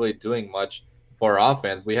is not really doing much for our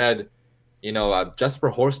offense. We had,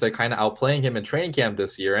 Jesper Horsted kind of outplaying him in training camp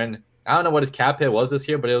this year. And I don't know what his cap hit was this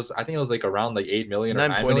year, but I think it was around 8 million or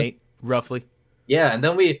 9.8 roughly. Yeah. And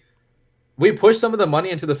then we pushed some of the money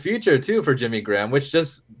into the future, too, for Jimmy Graham, which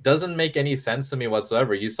just doesn't make any sense to me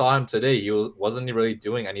whatsoever. You saw him today. He wasn't really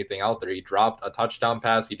doing anything out there. He dropped a touchdown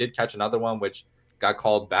pass. He did catch another one, which got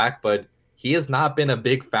called back, but he has not been a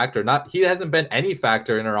big factor. He hasn't been any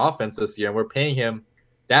factor in our offense this year, and we're paying him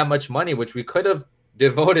that much money, which we could have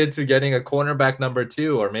devoted to getting a cornerback number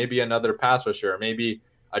 2, or maybe another pass rusher, or maybe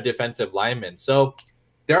a defensive lineman. So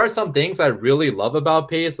there are some things I really love about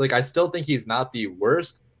Pace. Like, I still think he's not the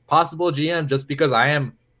worst possible GM, just because I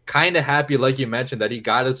am kind of happy, like you mentioned, that he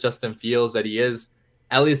got us Justin Fields, that he is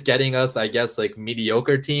at least getting us, I guess, like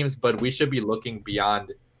mediocre teams, but we should be looking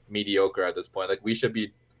beyond mediocre at this point. Like, we should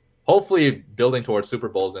be hopefully building towards Super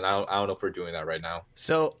Bowls, and I don't know if we're doing that right now.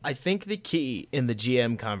 So I think the key in the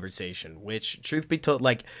GM conversation, which, truth be told,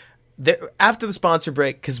 like, after the sponsor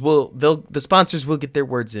break, because the sponsors will get their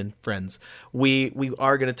words in, friends. We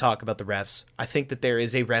are going to talk about the refs. I think that there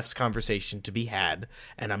is a refs conversation to be had,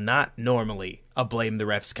 and I'm not normally a blame the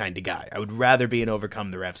refs kind of guy. I would rather be an overcome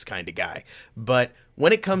the refs kind of guy. But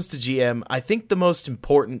when it comes to GM, I think the most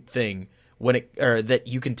important thing that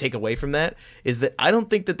you can take away from that is that I don't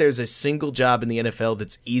think that there's a single job in the NFL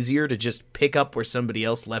that's easier to just pick up where somebody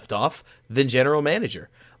else left off than general manager.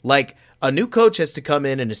 Like, a new coach has to come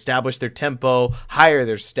in and establish their tempo, hire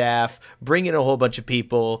their staff, bring in a whole bunch of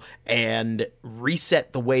people, and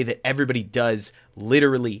reset the way that everybody does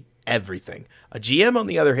literally everything. A GM, on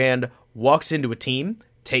the other hand, walks into a team,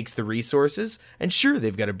 takes the resources, and sure,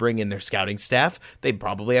 they've got to bring in their scouting staff. They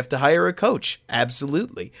probably have to hire a coach.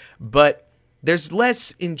 Absolutely. But there's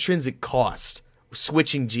less intrinsic cost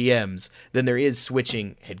switching GMs than there is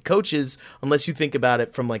switching head coaches, unless you think about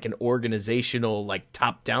it from like an organizational, like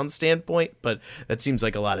top-down standpoint, but that seems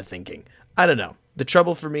like a lot of thinking. I don't know. The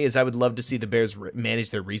trouble for me is I would love to see the Bears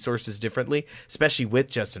manage their resources differently, especially with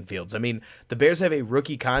Justin Fields. I mean, the Bears have a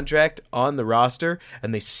rookie contract on the roster,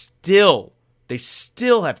 and they still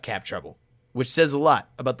have cap trouble, which says a lot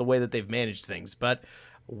about the way that they've managed things, but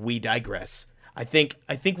we digress. I think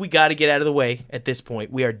we got to get out of the way at this point.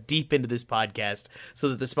 We are deep into this podcast so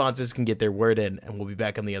that the sponsors can get their word in, and we'll be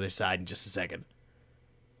back on the other side in just a second.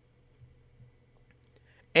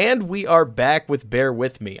 And we are back with Bear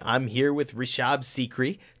With Me. I'm here with Rishab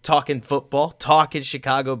Sikri, talking football, talking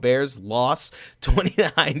Chicago Bears loss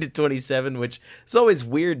 29-27, which is always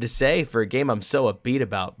weird to say for a game I'm so upbeat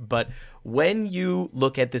about. But when you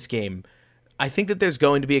look at this game, I think that there's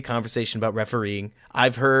going to be a conversation about refereeing.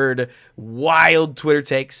 I've heard wild Twitter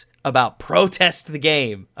takes about protest the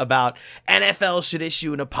game, about NFL should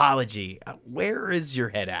issue an apology. Where is your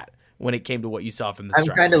head at when it came to what you saw from the Stripes?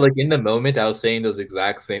 I'm kind of like, in the moment, I was saying those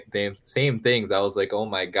exact same things. I was like, oh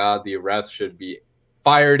my God, the refs should be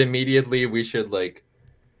fired immediately. We should, like,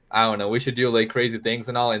 I don't know, we should do like crazy things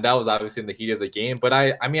and all. And that was obviously in the heat of the game. But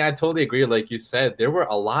I mean, I totally agree. Like you said, there were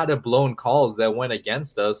a lot of blown calls that went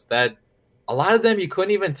against us that a lot of them you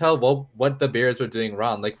couldn't even tell what the Bears were doing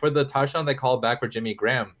wrong. Like for the touchdown they called back for Jimmy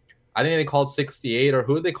Graham, I think they called 68, or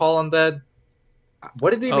who did they call on that? What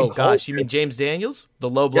did they even call? Oh gosh, you mean James Daniels? The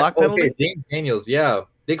low block penalty? Okay, James Daniels, yeah.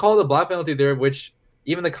 They called a block penalty there, which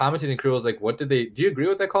even the commentating crew was like, do you agree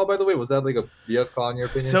with that call, by the way? Was that like a BS call in your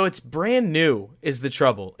opinion? So it's brand new is the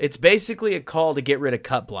trouble. It's basically a call to get rid of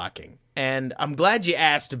cut blocking. And I'm glad you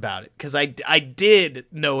asked about it, because I did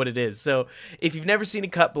know what it is. So if you've never seen a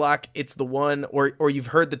cut block, it's the one, or you've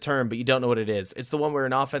heard the term, but you don't know what it is. It's the one where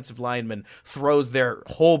an offensive lineman throws their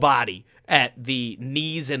whole body at the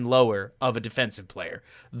knees and lower of a defensive player,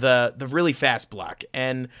 the really fast block.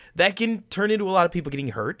 And that can turn into a lot of people getting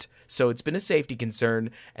hurt. So it's been a safety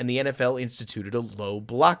concern, and the NFL instituted a low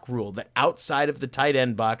block rule that outside of the tight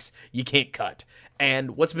end box, you can't cut.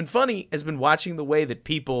 And what's been funny has been watching the way that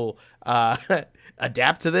people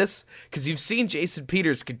adapt to this, because you've seen Jason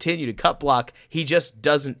Peters continue to cut block. He just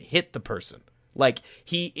doesn't hit the person. Like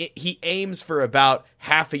he aims for about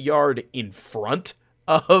half a yard in front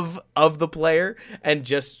of the player and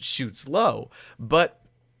just shoots low. But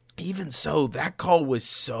even so, that call was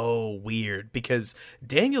so weird because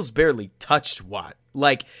Daniels barely touched Watt.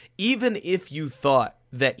 Like, even if you thought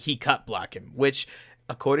that he cut blocked him, which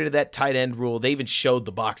according to that tight end rule, they even showed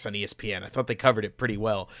the box on ESPN. I thought they covered it pretty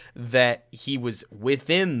well, that he was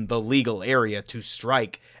within the legal area to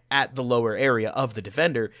strike at the lower area of the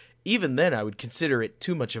defender. Even then, I would consider it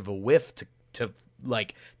too much of a whiff to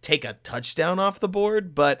like take a touchdown off the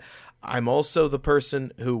board. But I'm also the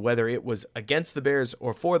person who, whether it was against the Bears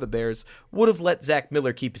or for the Bears, would have let Zach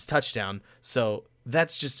Miller keep his touchdown. So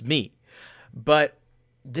that's just me. But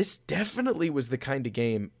this definitely was the kind of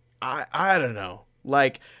game, I don't know.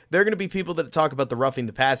 Like, there are going to be people that talk about the roughing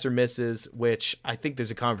the passer misses, which I think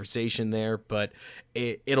there's a conversation there, but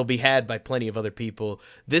it'll be had by plenty of other people.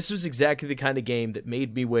 This was exactly the kind of game that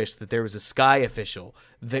made me wish that there was a Sky official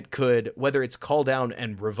that could, whether it's call down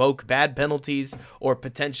and revoke bad penalties or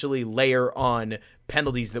potentially layer on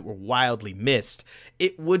penalties that were wildly missed.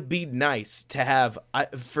 It would be nice to have,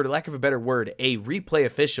 for lack of a better word, a replay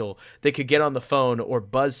official that could get on the phone or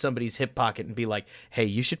buzz somebody's hip pocket and be like, hey,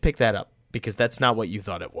 you should pick that up, because that's not what you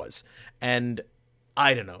thought it was. And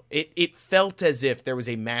I don't know. It felt as if there was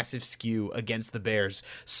a massive skew against the Bears,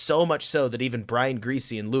 so much so that even Brian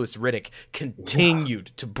Griese and Louis Riddick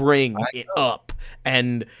continued to bring it up.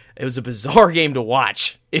 And it was a bizarre game to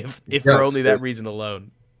watch, if for only that reason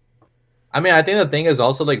alone. I mean, I think the thing is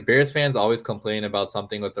also, like, Bears fans always complain about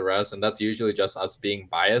something with the refs, and that's usually just us being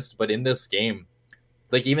biased. But in this game,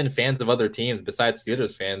 like, even fans of other teams besides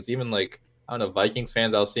Steelers fans, even, like, I don't know, Vikings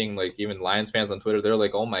fans, I was seeing, like, even Lions fans on Twitter, they're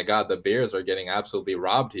like, oh my God, the Bears are getting absolutely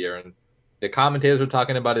robbed here. And the commentators were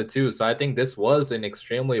talking about it too. So I think this was an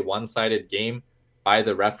extremely one-sided game by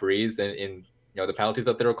the referees and in the penalties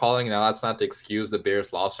that they were calling. Now, that's not to excuse the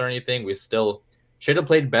Bears' loss or anything. We still should have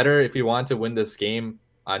played better if we wanted to win this game.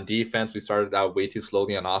 On defense, we started out way too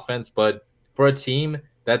slowly on offense. But for a team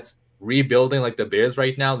that's rebuilding like the Bears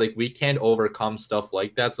right now, like, we can't overcome stuff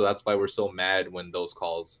like that. So that's why we're so mad when those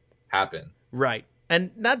calls happen. Right.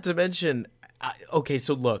 And not to mention, okay,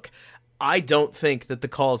 so look, I don't think that the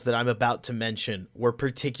calls that I'm about to mention were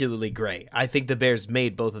particularly great. I think the Bears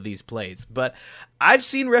made both of these plays, but I've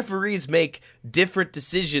seen referees make different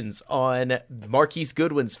decisions on Marquise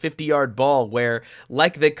Goodwin's 50-yard ball where,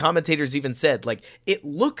 like the commentators even said, like, it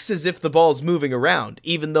looks as if the ball's moving around,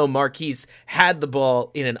 even though Marquise had the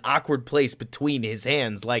ball in an awkward place between his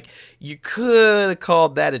hands. Like, you could have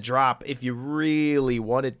called that a drop if you really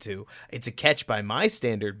wanted to. It's a catch by my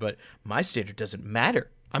standard, but my standard doesn't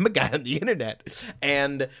matter. I'm a guy on the internet.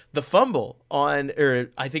 And the fumble I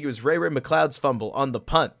think it was Ray McLeod's fumble on the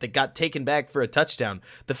punt that got taken back for a touchdown.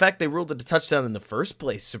 The fact they ruled it a touchdown in the first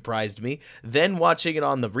place surprised me. Then watching it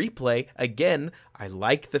on the replay, again, I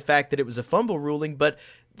like the fact that it was a fumble ruling, but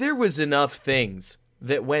there was enough things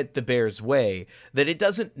that went the Bears' way that it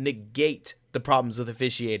doesn't negate the problems with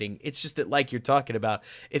officiating. It's just that, like you're talking about,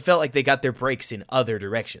 it felt like they got their breaks in other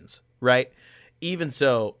directions, right? Even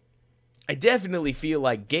so, I definitely feel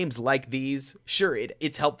like games like these, sure,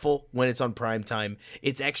 it's helpful when it's on prime time.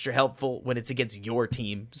 It's extra helpful when it's against your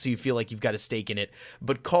team, so you feel like you've got a stake in it.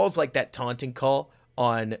 But calls like that taunting call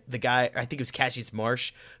on the guy, I think it was Cassius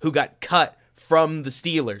Marsh, who got cut from the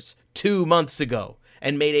Steelers 2 months ago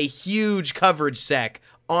and made a huge coverage sack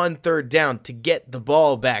on third down to get the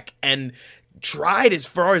ball back and tried, as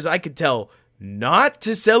far as I could tell, not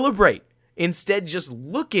to celebrate. Instead, just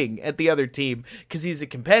looking at the other team because he's a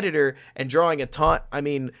competitor and drawing a taunt. I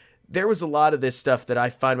mean, there was a lot of this stuff that I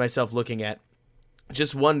find myself looking at,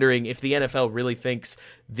 just wondering if the NFL really thinks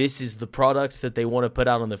this is the product that they want to put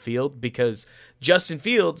out on the field, because Justin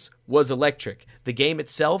Fields was electric. The game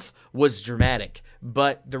itself was dramatic,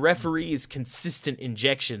 but the referees' consistent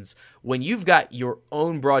injections, when you've got your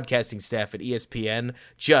own broadcasting staff at ESPN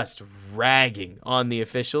just ragging on the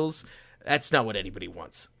officials, that's not what anybody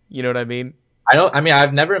wants. You know what I mean?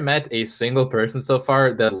 I've never met a single person so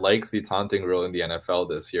far that likes the taunting rule in the NFL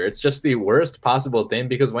this year. It's just the worst possible thing,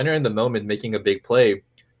 because when you're in the moment making a big play,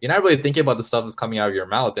 you're not really thinking about the stuff that's coming out of your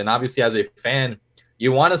mouth. And obviously, as a fan,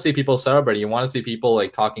 you want to see people celebrating. You want to see people,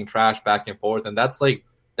 like, talking trash back and forth. And that's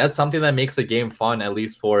something that makes the game fun, at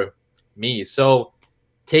least for me. So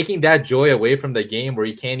taking that joy away from the game, where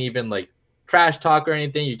you can't even, like, trash talk or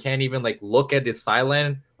anything, you can't even, like, look at the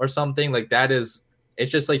sideline or something, like, that is... It's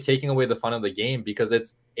just like taking away the fun of the game, because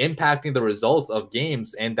it's impacting the results of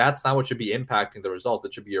games, and that's not what should be impacting the results.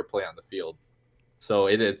 It should be your play on the field. So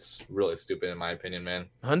it's really stupid, in my opinion, man.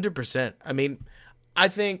 100%. I mean, I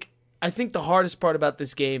think the hardest part about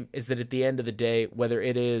this game is that at the end of the day, whether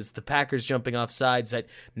it is the Packers jumping off sides, that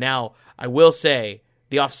now I will say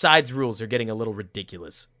the offsides rules are getting a little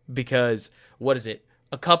ridiculous, because what is it?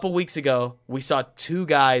 A couple weeks ago, we saw two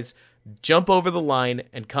guys jump over the line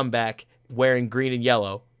and come back wearing green and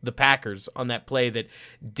yellow, the Packers, on that play that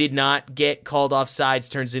did not get called offsides,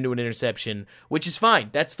 turns into an interception, which is fine.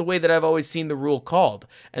 That's the way that I've always seen the rule called.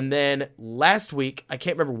 And then last week, I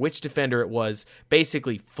can't remember which defender it was,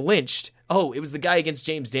 basically flinched. Oh, it was the guy against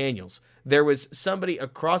James Daniels. There was somebody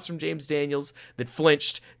across from James Daniels that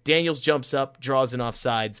flinched. Daniels jumps up, draws an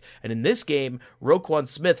offsides. And in this game, Roquan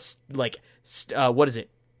Smith,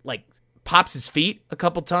 pops his feet a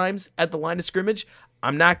couple times at the line of scrimmage.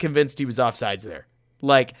 I'm not convinced he was offsides there.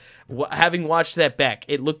 Like, having watched that back,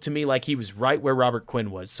 it looked to me like he was right where Robert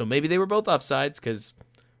Quinn was. So maybe they were both offsides because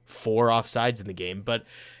 4 offsides in the game. But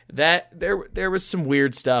that there was some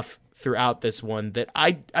weird stuff throughout this one that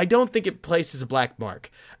I don't think it places a black mark.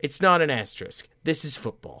 It's not an asterisk. This is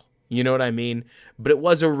football. You know what I mean? But it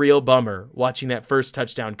was a real bummer watching that first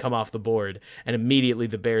touchdown come off the board, and immediately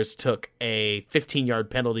the Bears took a 15-yard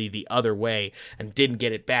penalty the other way and didn't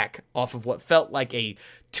get it back off of what felt like a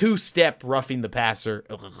 2-step roughing the passer.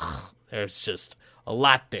 Ugh, there's just a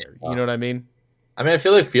lot there. You know what I mean? I mean, I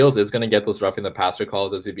feel like Fields is going to get those roughing the passer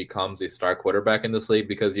calls as he becomes a star quarterback in this league,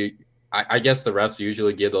 because I guess the refs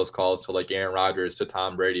usually give those calls to like Aaron Rodgers, to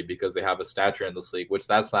Tom Brady, because they have a stature in this league, which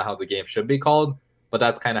that's not how the game should be called. But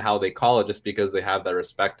that's kind of how they call it, just because they have that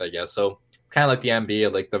respect, I guess. So it's kind of like the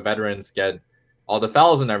NBA, like the veterans get all the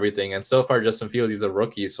fouls and everything. And so far, Justin Fields, he's a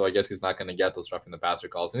rookie, so I guess he's not going to get those roughing the passer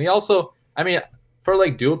calls. And he also, I mean, for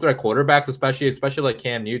like dual threat quarterbacks, especially like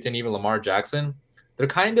Cam Newton, even Lamar Jackson, they're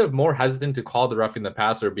kind of more hesitant to call the roughing the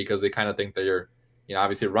passer because they kind of think that you're,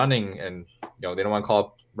 obviously running, and they don't want to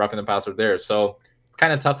call roughing the passer there. So it's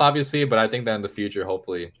kind of tough, obviously, but I think that in the future,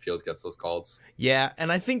 hopefully, Fields gets those calls. Yeah, and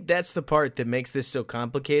I think that's the part that makes this so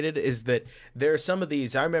complicated, is that there are some of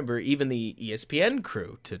these. I remember even the ESPN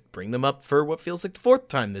crew, to bring them up for what feels like the 4th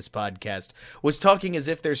time this podcast, was talking as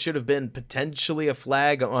if there should have been potentially a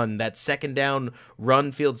flag on that second down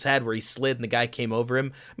run Fields had where he slid and the guy came over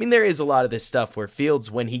him. I mean, there is a lot of this stuff where Fields,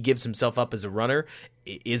 when he gives himself up as a runner,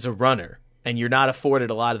 is a runner, and you're not afforded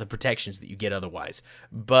a lot of the protections that you get otherwise.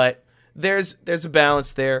 But there's a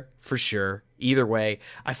balance there for sure. Either way,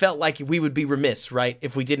 I felt like we would be remiss, right,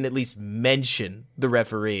 if we didn't at least mention the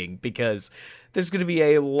refereeing, because there's going to be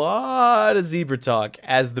a lot of zebra talk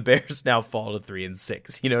as the Bears now fall to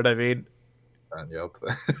 3-6. You know what I mean? Yep.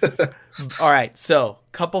 All right, so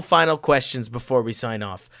couple final questions before we sign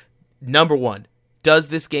off. Number 1, does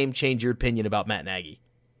this game change your opinion about Matt Nagy?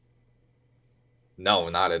 No,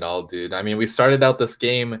 not at all, dude. I mean, we started out this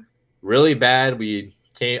game really bad. We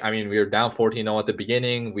were down 14-0 at the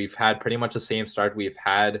beginning. We've had pretty much the same start we've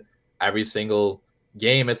had every single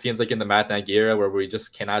game, it seems like, in the Matt Nagy era, where we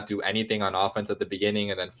just cannot do anything on offense at the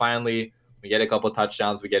beginning. And then finally, we get a couple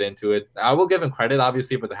touchdowns, we get into it. I will give him credit,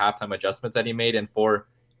 obviously, for the halftime adjustments that he made and for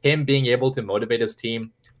him being able to motivate his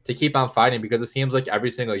team to keep on fighting, because it seems like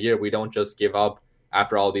every single year we don't just give up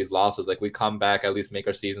after all these losses. Like, we come back, at least make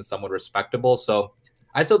our season somewhat respectable. So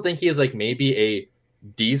I still think he is like maybe a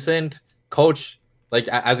decent coach, like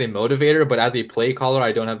as a motivator, but as a play caller,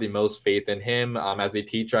 I don't have the most faith in him. As a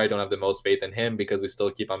teacher, I don't have the most faith in him, because we still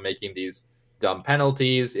keep on making these dumb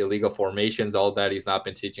penalties, illegal formations, all that. He's not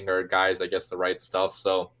been teaching our guys, I guess, the right stuff.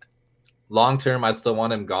 So long term, I still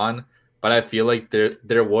want him gone, but I feel like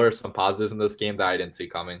there were some positives in this game that I didn't see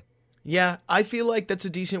coming. Yeah, I feel like that's a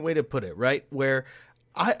decent way to put it, right? Where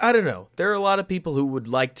I don't know. There are a lot of people who would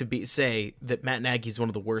like to say that Matt Nagy is one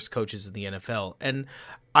of the worst coaches in the NFL, and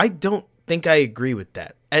I don't think I agree with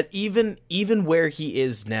that. At even where he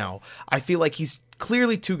is now, I feel like he's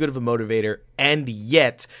clearly too good of a motivator, and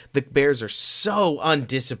yet the Bears are so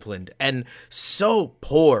undisciplined and so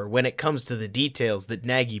poor when it comes to the details that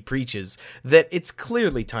Nagy preaches that it's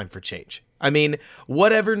clearly time for change. I mean,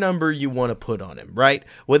 whatever number you want to put on him, right?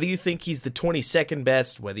 Whether you think he's the 22nd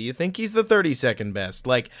best, whether you think he's the 32nd best,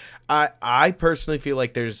 like I personally feel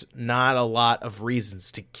like there's not a lot of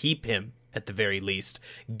reasons to keep him, at the very least,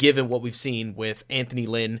 given what we've seen with Anthony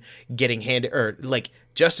Lynn getting handed, or like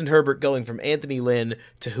Justin Herbert going from Anthony Lynn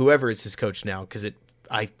to whoever is his coach now, because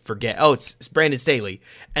I forget. Oh, it's Brandon Staley,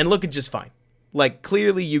 and looking just fine. Like,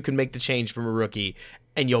 clearly you can make the change from a rookie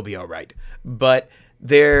and you'll be all right. But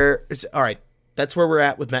all right, that's where we're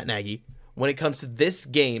at with Matt Nagy. When it comes to this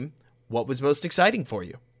game, what was most exciting for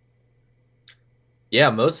you? Yeah,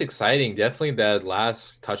 most exciting, definitely that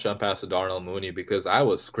last touchdown pass to Darnell Mooney, because I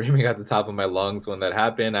was screaming at the top of my lungs when that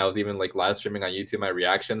happened. I was even like live streaming on YouTube my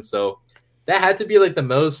reaction. So that had to be like the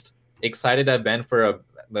most excited I've been for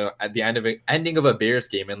at the ending of a Bears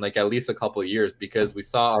game in like at least a couple of years, because we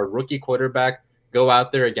saw our rookie quarterback go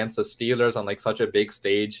out there against the Steelers on like such a big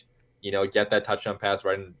stage, get that touchdown pass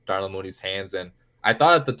right in Darnell Mooney's hands. And I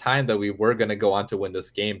thought at the time that we were going to go on to win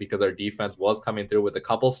this game, because our defense was coming through with a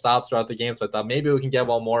couple stops throughout the game. So I thought maybe we can get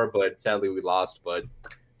one more, but sadly we lost. But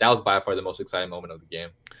that was by far the most exciting moment of the game.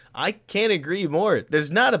 I can't agree more.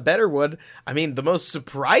 There's not a better one. I mean, the most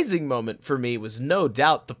surprising moment for me was no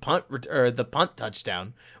doubt the punt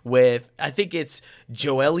touchdown with, I think it's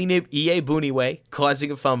Joel Iyiegbuniwe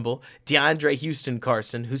causing a fumble, DeAndre Houston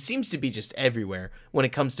Carson, who seems to be just everywhere when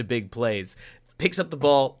it comes to big plays, picks up the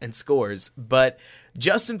ball and scores. But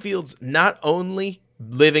Justin Fields not only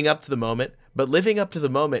living up to the moment, but living up to the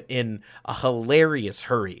moment in a hilarious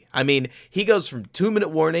hurry. I mean, he goes from 2-minute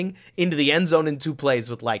warning into the end zone in 2 plays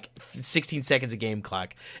with like 16 seconds of game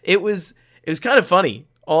clock. It was kind of funny,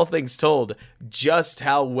 all things told, just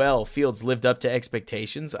how well Fields lived up to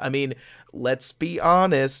expectations. I mean, let's be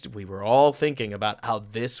honest, we were all thinking about how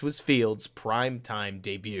this was Fields' primetime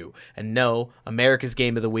debut. And no, America's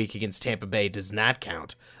Game of the Week against Tampa Bay does not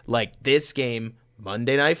count. Like, this game,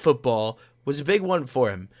 Monday Night Football, was a big one for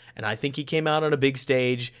him, and I think he came out on a big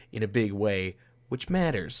stage in a big way, which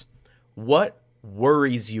matters. What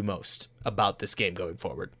worries you most about this game going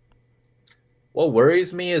forward? What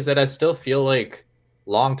worries me is that I still feel like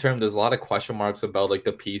long-term there's a lot of question marks about like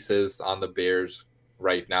the pieces on the Bears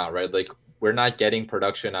right now, right? Like, we're not getting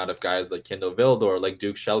production out of guys like Kindle Vildor, like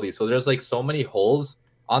Duke Shelley. So there's like so many holes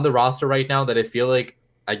on the roster right now that I feel like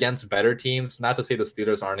against better teams, not to say the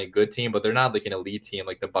Steelers aren't a good team, but they're not like an elite team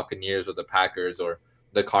like the Buccaneers or the Packers or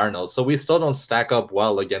the Cardinals. So we still don't stack up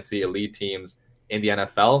well against the elite teams in the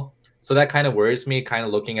NFL. So that kind of worries me, kind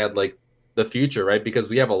of looking at like the future, right? Because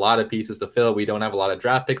we have a lot of pieces to fill. We don't have a lot of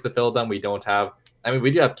draft picks to fill them. We do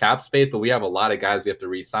have cap space, but we have a lot of guys we have to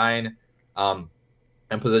re-sign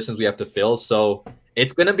and positions we have to fill. So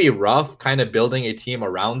it's going to be rough kind of building a team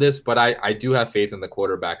around this, but I do have faith in the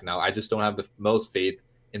quarterback now. I just don't have the most faith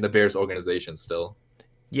in the Bears organization still.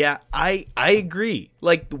 Yeah, I agree.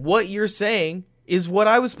 Like, what you're saying is what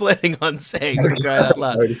I was planning on saying. Where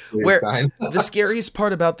the scariest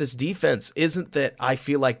part about this defense isn't that I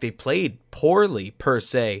feel like they played poorly per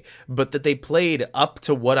se, but that they played up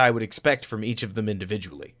to what I would expect from each of them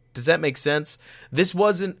individually. Does that make sense? This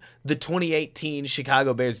wasn't the 2018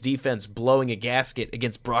 Chicago Bears defense blowing a gasket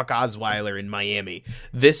against Brock Osweiler in Miami.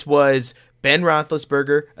 This was Ben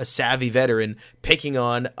Roethlisberger, a savvy veteran, picking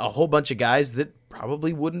on a whole bunch of guys that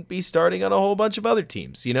probably wouldn't be starting on a whole bunch of other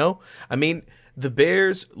teams, you know? I mean, the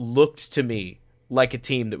Bears looked to me like a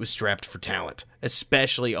team that was strapped for talent,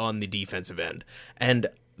 especially on the defensive end. And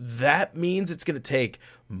that means it's going to take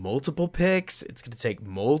multiple picks, it's going to take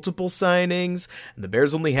multiple signings, and the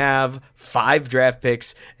Bears only have 5 draft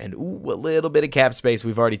picks and a little bit of cap space.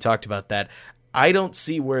 We've already talked about that. I don't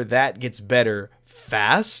see where that gets better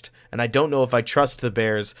fast, and I don't know if I trust the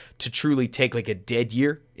Bears to truly take like a dead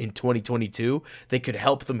year in 2022. They could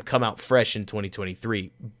help them come out fresh in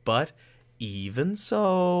 2023. But even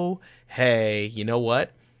so, hey, you know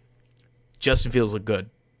what? Justin Fields look good.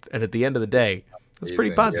 And at the end of the day, that's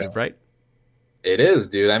pretty positive, right? It is,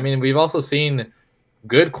 dude. I mean, we've also seen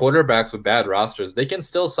good quarterbacks with bad rosters. They can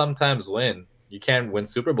still sometimes win. You can't win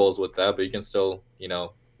Super Bowls with that, but you can still,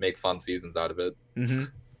 make fun seasons out of it. Mm-hmm.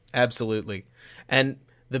 Absolutely. And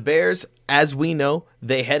the Bears, as we know,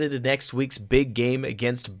 they headed to next week's big game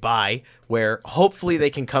against Bye, where hopefully they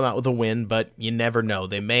can come out with a win, but you never know.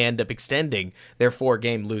 They may end up extending their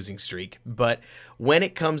 4-game losing streak. But when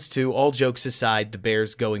it comes to, all jokes aside, the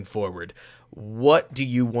Bears going forward, what do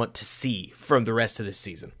you want to see from the rest of this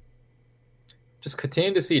season? Just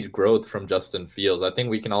continue to see growth from Justin Fields. I think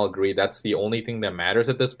we can all agree that's the only thing that matters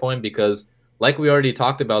at this point because, like we already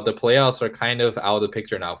talked about, the playoffs are kind of out of the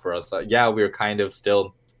picture now for us. Yeah, we're kind of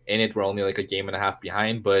still in it. We're only like a game and a half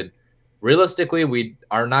behind, but realistically, we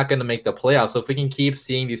are not going to make the playoffs. So if we can keep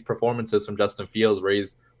seeing these performances from Justin Fields where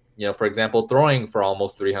he's, for example, throwing for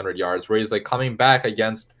almost 300 yards, where he's like coming back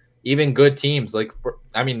against even good teams,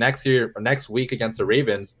 next week against the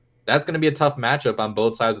Ravens, that's going to be a tough matchup on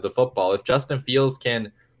both sides of the football. If Justin Fields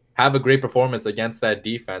can have a great performance against that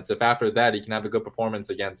defense, if after that he can have a good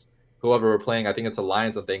performance against whoever we're playing, I think it's the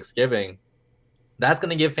Lions on Thanksgiving, that's going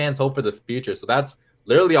to give fans hope for the future. So that's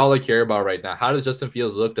literally all I care about right now. How does Justin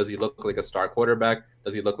Fields look? Does he look like a star quarterback?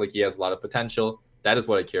 Does he look like he has a lot of potential? That is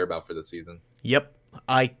what I care about for the season. Yep.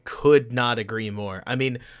 I could not agree more. I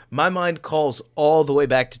mean, my mind calls all the way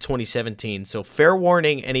back to 2017. So fair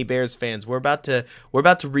warning, any Bears fans, we're about to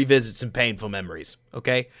revisit some painful memories.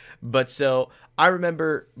 Okay. But so I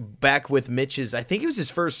remember back with Mitch's, I think it was his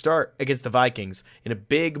first start against the Vikings. In a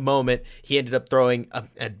big moment, he ended up throwing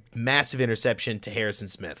a massive interception to Harrison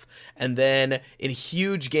Smith. And then in a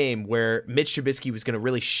huge game where Mitch Trubisky was going to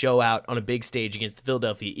really show out on a big stage against the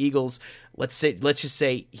Philadelphia Eagles, let's just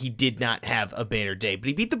say he did not have a banner day, but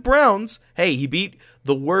he beat the Browns. Hey, he beat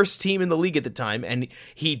the worst team in the league at the time, and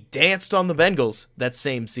he danced on the Bengals that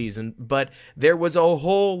same season. But there was a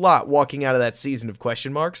whole lot walking out of that season of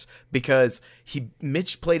question marks because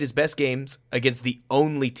Mitch played his best games against the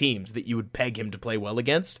only teams that you would peg him to play well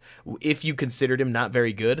against if you considered him not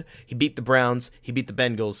very good. He beat the Browns, he beat the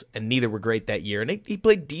Bengals, and neither were great that year. And he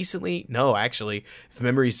played decently. No, actually, if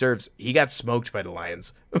memory serves, he got smoked by the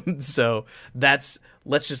Lions. So let's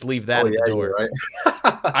just leave that at the door. Right.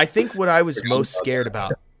 I think what I was most scared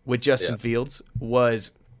about with Justin Fields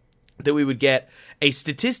was that we would get a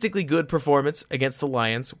statistically good performance against the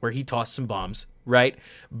Lions where he tossed some bombs, right?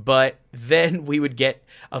 But then we would get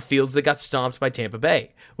a Fields that got stomped by Tampa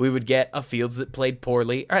Bay. We would get a Fields that played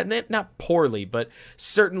poorly, or not poorly, but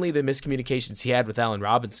certainly the miscommunications he had with Allen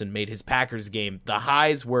Robinson made his Packers game. The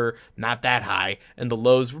highs were not that high, and the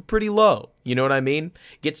lows were pretty low. You know what I mean?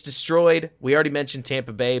 Gets destroyed. We already mentioned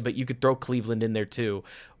Tampa Bay, but you could throw Cleveland in there too.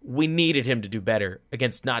 We needed him to do better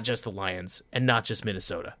against not just the Lions and not just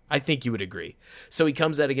Minnesota. I think you would agree. So he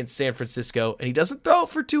comes out against San Francisco, and he doesn't throw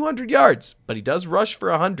for 200 yards, but he does rush for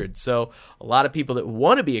 100. So a lot of people that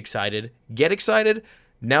want to be excited get excited.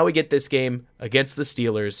 Now we get this game against the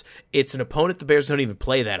Steelers. It's an opponent the Bears don't even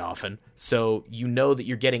play that often, so you know that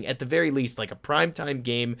you're getting, at the very least, like a primetime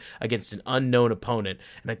game against an unknown opponent,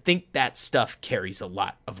 and I think that stuff carries a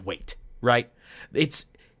lot of weight, right? It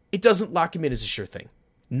doesn't lock him in as a sure thing.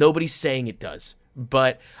 Nobody's saying it does,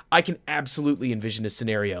 but I can absolutely envision a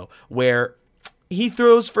scenario where he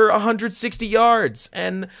throws for 160 yards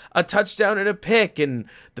and a touchdown and a pick, and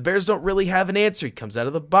the Bears don't really have an answer. He comes out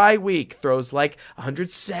of the bye week, throws like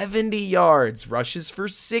 170 yards, rushes for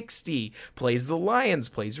 60, plays the Lions,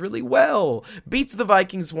 plays really well, beats the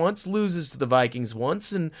Vikings once, loses to the Vikings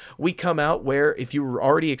once, and we come out where if you were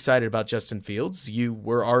already excited about Justin Fields, you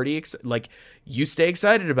were already you stay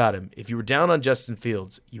excited about him. If you were down on Justin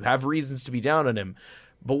Fields, you have reasons to be down on him.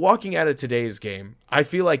 But walking out of today's game, I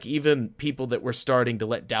feel like even people that were starting to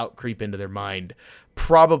let doubt creep into their mind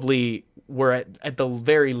probably were at the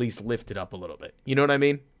very least lifted up a little bit. You know what I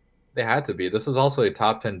mean? They had to be. This is also a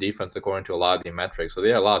top 10 defense according to a lot of the metrics. So they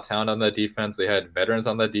had a lot of talent on that defense. They had veterans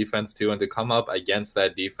on that defense too. And to come up against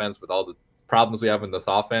that defense with all the problems we have in this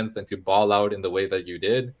offense and to ball out in the way that you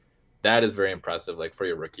did, that is very impressive, like for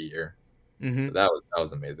your rookie year. Mm-hmm. So that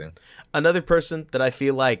was amazing. Another person that I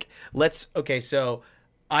feel like so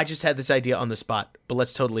I just had this idea on the spot, but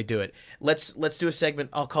let's totally do it. Let's do a segment.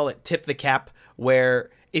 I'll call it Tip the Cap, where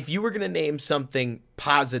if you were going to name something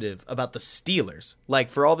positive about the Steelers, like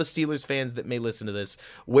for all the Steelers fans that may listen to this,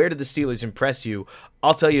 where did the Steelers impress you?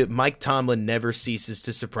 I'll tell you, Mike Tomlin never ceases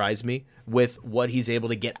to surprise me with what he's able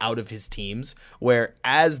to get out of his teams, where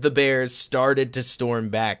as the Bears started to storm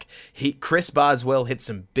back, Chris Boswell hit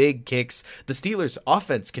some big kicks. The Steelers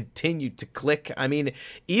offense continued to click. I mean,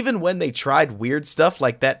 even when they tried weird stuff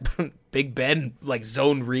like that Big Ben like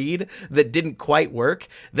zone read that didn't quite work,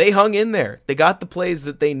 they hung in there. They got the plays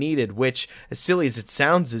that they needed, which, as silly as it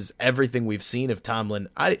sounds, is everything we've seen of Tomlin.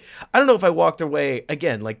 I don't know if I walked away,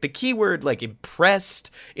 again, like the keyword, like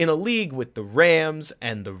impressed in a league with the Rams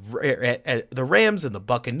and the Rams and the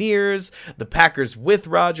Buccaneers, the Packers with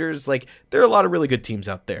Rodgers. Like, there are a lot of really good teams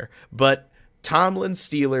out there, but Tomlin's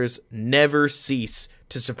Steelers never cease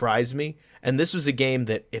to surprise me. And this was a game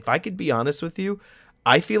that, if I could be honest with you,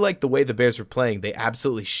 I feel like the way the Bears were playing, they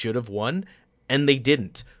absolutely should have won, and they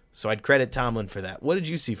didn't. So I'd credit Tomlin for that. What did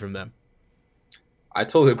you see from them? I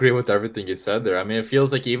totally agree with everything you said there. I mean, it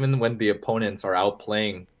feels like even when the opponents are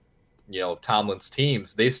outplaying, Tomlin's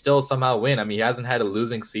teams, they still somehow win. I mean, he hasn't had a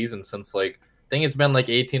losing season since I think it's been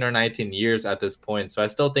 18 or 19 years at this point. So I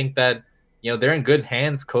still think that, they're in good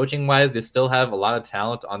hands coaching wise. They still have a lot of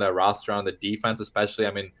talent on that roster, on the defense, especially.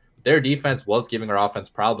 I mean, their defense was giving our offense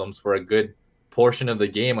problems for a good portion of the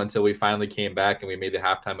game until we finally came back and we made the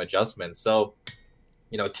halftime adjustments. So,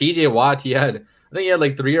 TJ Watt, I think he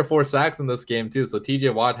had 3 or 4 sacks in this game too. So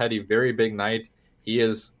TJ Watt had a very big night. He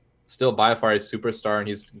is still by far a superstar, and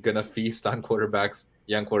he's going to feast on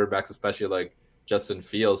young quarterbacks, especially like Justin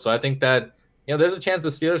Fields. So I think that, there's a chance the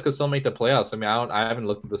Steelers could still make the playoffs. I mean, I haven't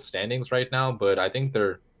looked at the standings right now, but I think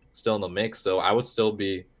they're still in the mix. So I would still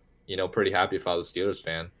be, pretty happy if I was a Steelers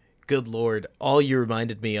fan. Good Lord, all you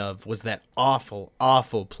reminded me of was that awful,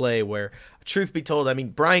 awful play where, truth be told, I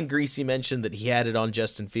mean, Brian Griese mentioned that he had it on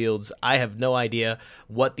Justin Fields. I have no idea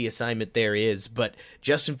what the assignment there is, but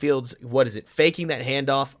Justin Fields, faking that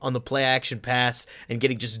handoff on the play action pass and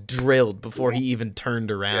getting just drilled before he even turned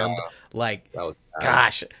around. Yeah,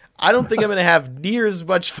 gosh, I don't think I'm going to have near as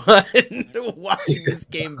much fun watching this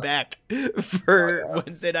game back for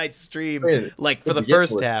Wednesday night stream, for the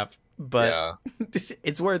first half. But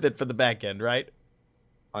it's worth it for the back end, right?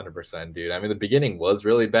 100%, dude. I mean, the beginning was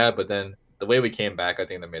really bad, but then the way we came back, I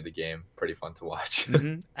think that made the game pretty fun to watch.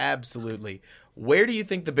 Absolutely. Where do you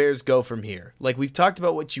think the Bears go from here? We've talked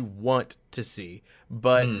about what you want to see,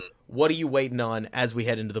 but what are you waiting on as we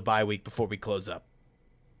head into the bye week before we close up?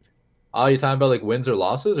 Oh, you talking about wins or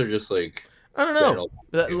losses, or just I don't know.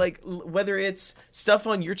 Like, whether it's stuff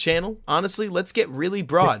on your channel, honestly, let's get really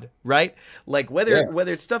broad, right? Like, whether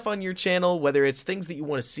it's stuff on your channel, whether it's things that you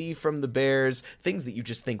want to see from the Bears, things that you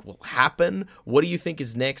just think will happen. What do you think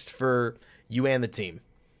is next for you and the team?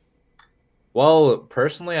 Well,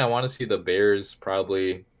 personally, I want to see the Bears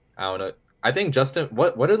probably, I don't know. I think Justin,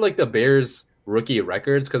 what are like the Bears rookie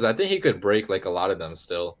records? Because I think he could break like a lot of them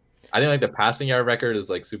still. I think like the passing yard record is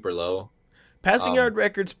like super low. Passing yard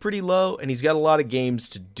record's pretty low, and he's got a lot of games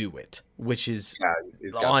to do it, which is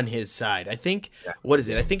on his side. I think, what is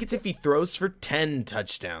it? I think it's if he throws for 10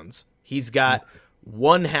 touchdowns, he's got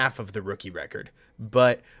one half of the rookie record.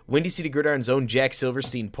 But Windy City Gridiron's own Jack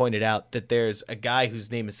Silverstein pointed out that there's a guy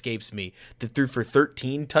whose name escapes me that threw for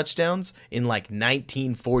 13 touchdowns in like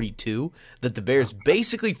 1942 that the Bears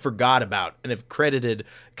basically forgot about and have credited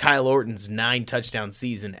Kyle Orton's 9 touchdown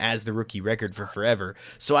season as the rookie record for forever.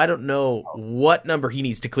 So I don't know what number he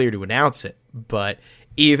needs to clear to announce it, but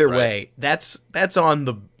either way, that's on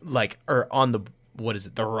the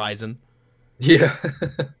the horizon. Yeah.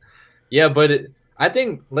 Yeah, but I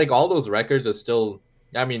think like all those records are still,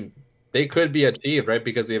 I mean, they could be achieved, right?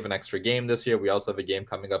 Because we have an extra game this year. We also have a game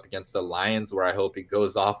coming up against the Lions where I hope he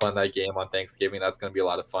goes off on that game on Thanksgiving. That's going to be a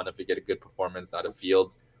lot of fun if we get a good performance out of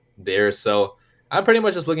Fields there. So I'm pretty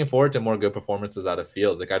much just looking forward to more good performances out of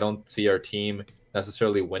Fields. Like, I don't see our team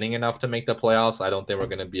necessarily winning enough to make the playoffs. I don't think we're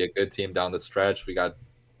going to be a good team down the stretch. We got,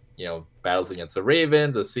 battles against the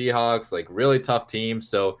Ravens, the Seahawks, like really tough teams.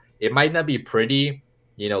 So it might not be pretty,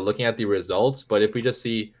 looking at the results, but if we just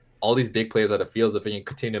see all these big plays out of Fields, if we can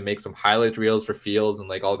continue to make some highlight reels for Fields and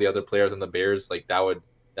like all the other players in the Bears, like that would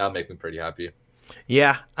make me pretty happy.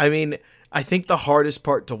 Yeah, I mean, I think the hardest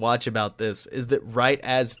part to watch about this is that right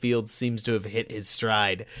as Fields seems to have hit his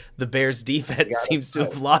stride, the Bears defense seems to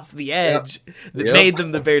have lost the edge that made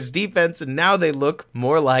them the Bears defense, and now they look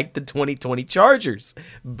more like the 2020 Chargers.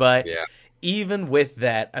 But even with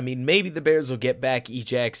that, I mean, maybe the Bears will get back E.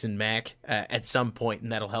 Jackson Mack at some point,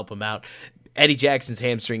 and that'll help them out. Eddie Jackson's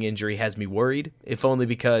hamstring injury has me worried, if only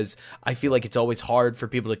because I feel like it's always hard for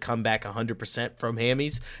people to come back 100% from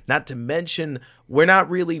hammies. Not to mention, we're not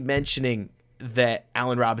really mentioning that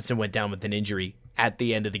Allen Robinson went down with an injury at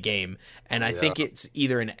the end of the game, and I think it's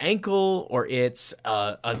either an ankle or it's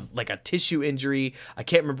like a tissue injury. I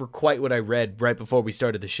can't remember quite what I read right before we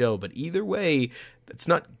started the show, but either way, that's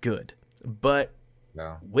not good. But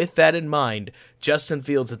with that in mind, Justin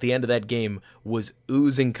Fields at the end of that game was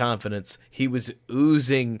oozing confidence. He was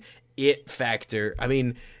oozing it factor. I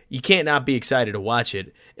mean, you can't not be excited to watch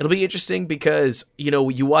it. It'll be interesting because,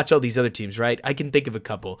 you watch all these other teams, right? I can think of a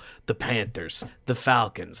couple. The Panthers, the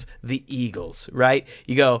Falcons, the Eagles, right?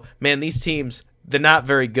 You go, man, these teams, they're not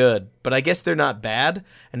very good, but I guess they're not bad.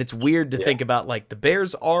 And it's weird to think about, like, the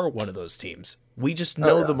Bears are one of those teams. We just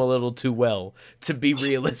know them a little too well to be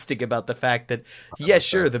realistic about the fact that,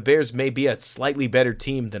 sure, the Bears may be a slightly better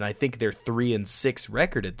team than I think their 3-6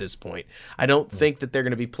 record at this point. I don't think that they're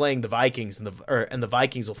going to be playing the Vikings, and the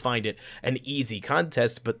Vikings will find it an easy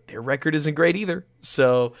contest, but their record isn't great either.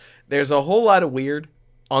 So there's a whole lot of weird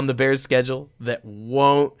on the Bears' schedule that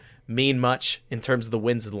won't mean much in terms of the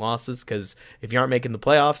wins and losses, because if you aren't making the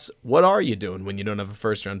playoffs, what are you doing when you don't have a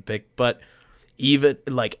first-round pick? But even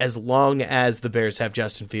like as long as the Bears have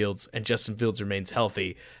Justin Fields and Justin Fields remains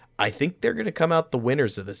healthy, I think they're going to come out the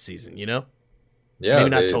winners of this season, Yeah. Maybe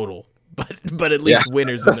not total, but at least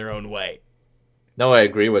winners in their own way. No, I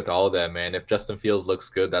agree with all that, man. If Justin Fields looks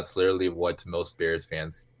good, that's literally what most Bears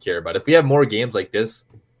fans care about. If we have more games like this,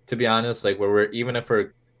 to be honest, like where even if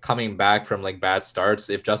we're coming back from like bad starts,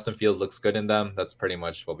 if Justin Fields looks good in them, that's pretty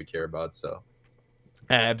much what we care about. So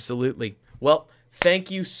absolutely. Well,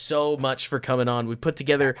 thank you so much for coming on. We put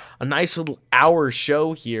together a nice little hour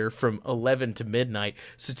show here from 11 to midnight.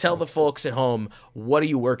 So tell the folks at home, what are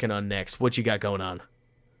you working on next? What you got going on?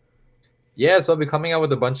 Yeah, so I'll be coming out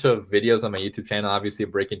with a bunch of videos on my YouTube channel, obviously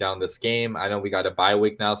breaking down this game. I know we got a bye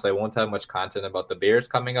week now, so I won't have much content about the Bears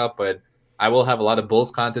coming up, but I will have a lot of Bulls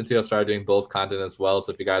content too. I've started doing Bulls content as well.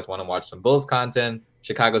 So if you guys want to watch some Bulls content,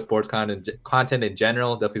 Chicago sports content in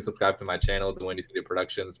general, definitely subscribe to my channel, The Windy City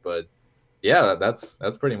Productions. But yeah, that's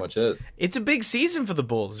pretty much it. It's a big season for the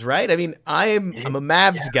Bulls, right? I mean, I'm a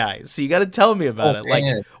Mavs guy, so you got to tell me about it.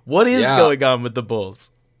 Man. Like, what is going on with the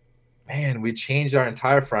Bulls? Man, we changed our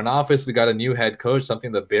entire front office. We got a new head coach,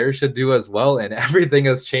 something the Bears should do as well, and everything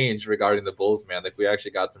has changed regarding the Bulls, man. Like, we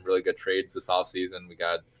actually got some really good trades this offseason. We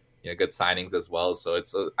got good signings as well. So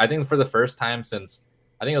it's I think for the first time since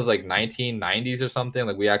I think it was like 1990s or something,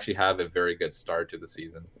 like we actually have a very good start to the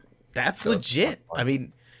season. That's legit. I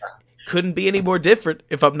mean, couldn't be any more different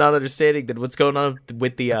if I'm not understanding than what's going on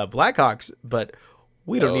with the Blackhawks. But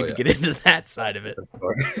We don't need to get into that side of it.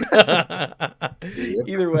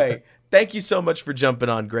 Either way, thank you so much for jumping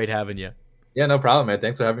on. Great having you. Yeah, no problem, man.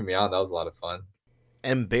 Thanks for having me on. That was a lot of fun.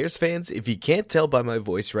 And Bears fans, if you can't tell by my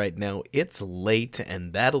voice right now, it's late,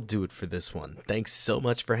 and that'll do it for this one. Thanks so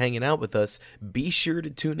much for hanging out with us. Be sure to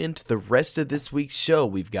tune in to the rest of this week's show.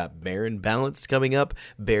 We've got Baron Balanced coming up,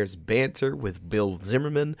 Bears Banter with Bill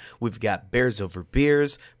Zimmerman. We've got Bears Over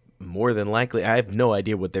Beers. More than likely, I have no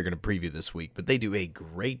idea what they're going to preview this week, but they do a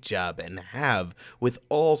great job and have with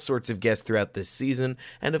all sorts of guests throughout this season,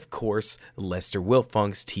 and of course, Lester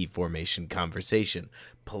Wiltfong's T-Formation Conversation.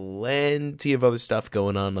 Plenty of other stuff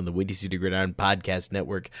going on the Windy City Gridiron Podcast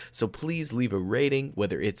Network, so please leave a rating,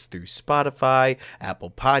 whether it's through Spotify,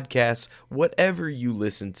 Apple Podcasts, whatever you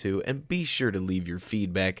listen to, and be sure to leave your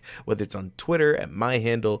feedback, whether it's on Twitter at my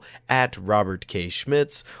handle, at Robert K.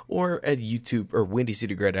 Schmitz, or at YouTube or Windy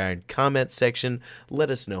City Gridiron comment section.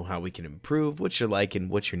 Let us know how we can improve, what you're liking,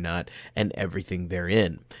 what you're not, and everything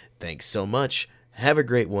therein. Thanks so much. Have a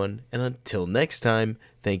great one, and until next time,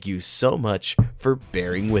 thank you so much for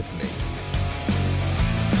bearing with me.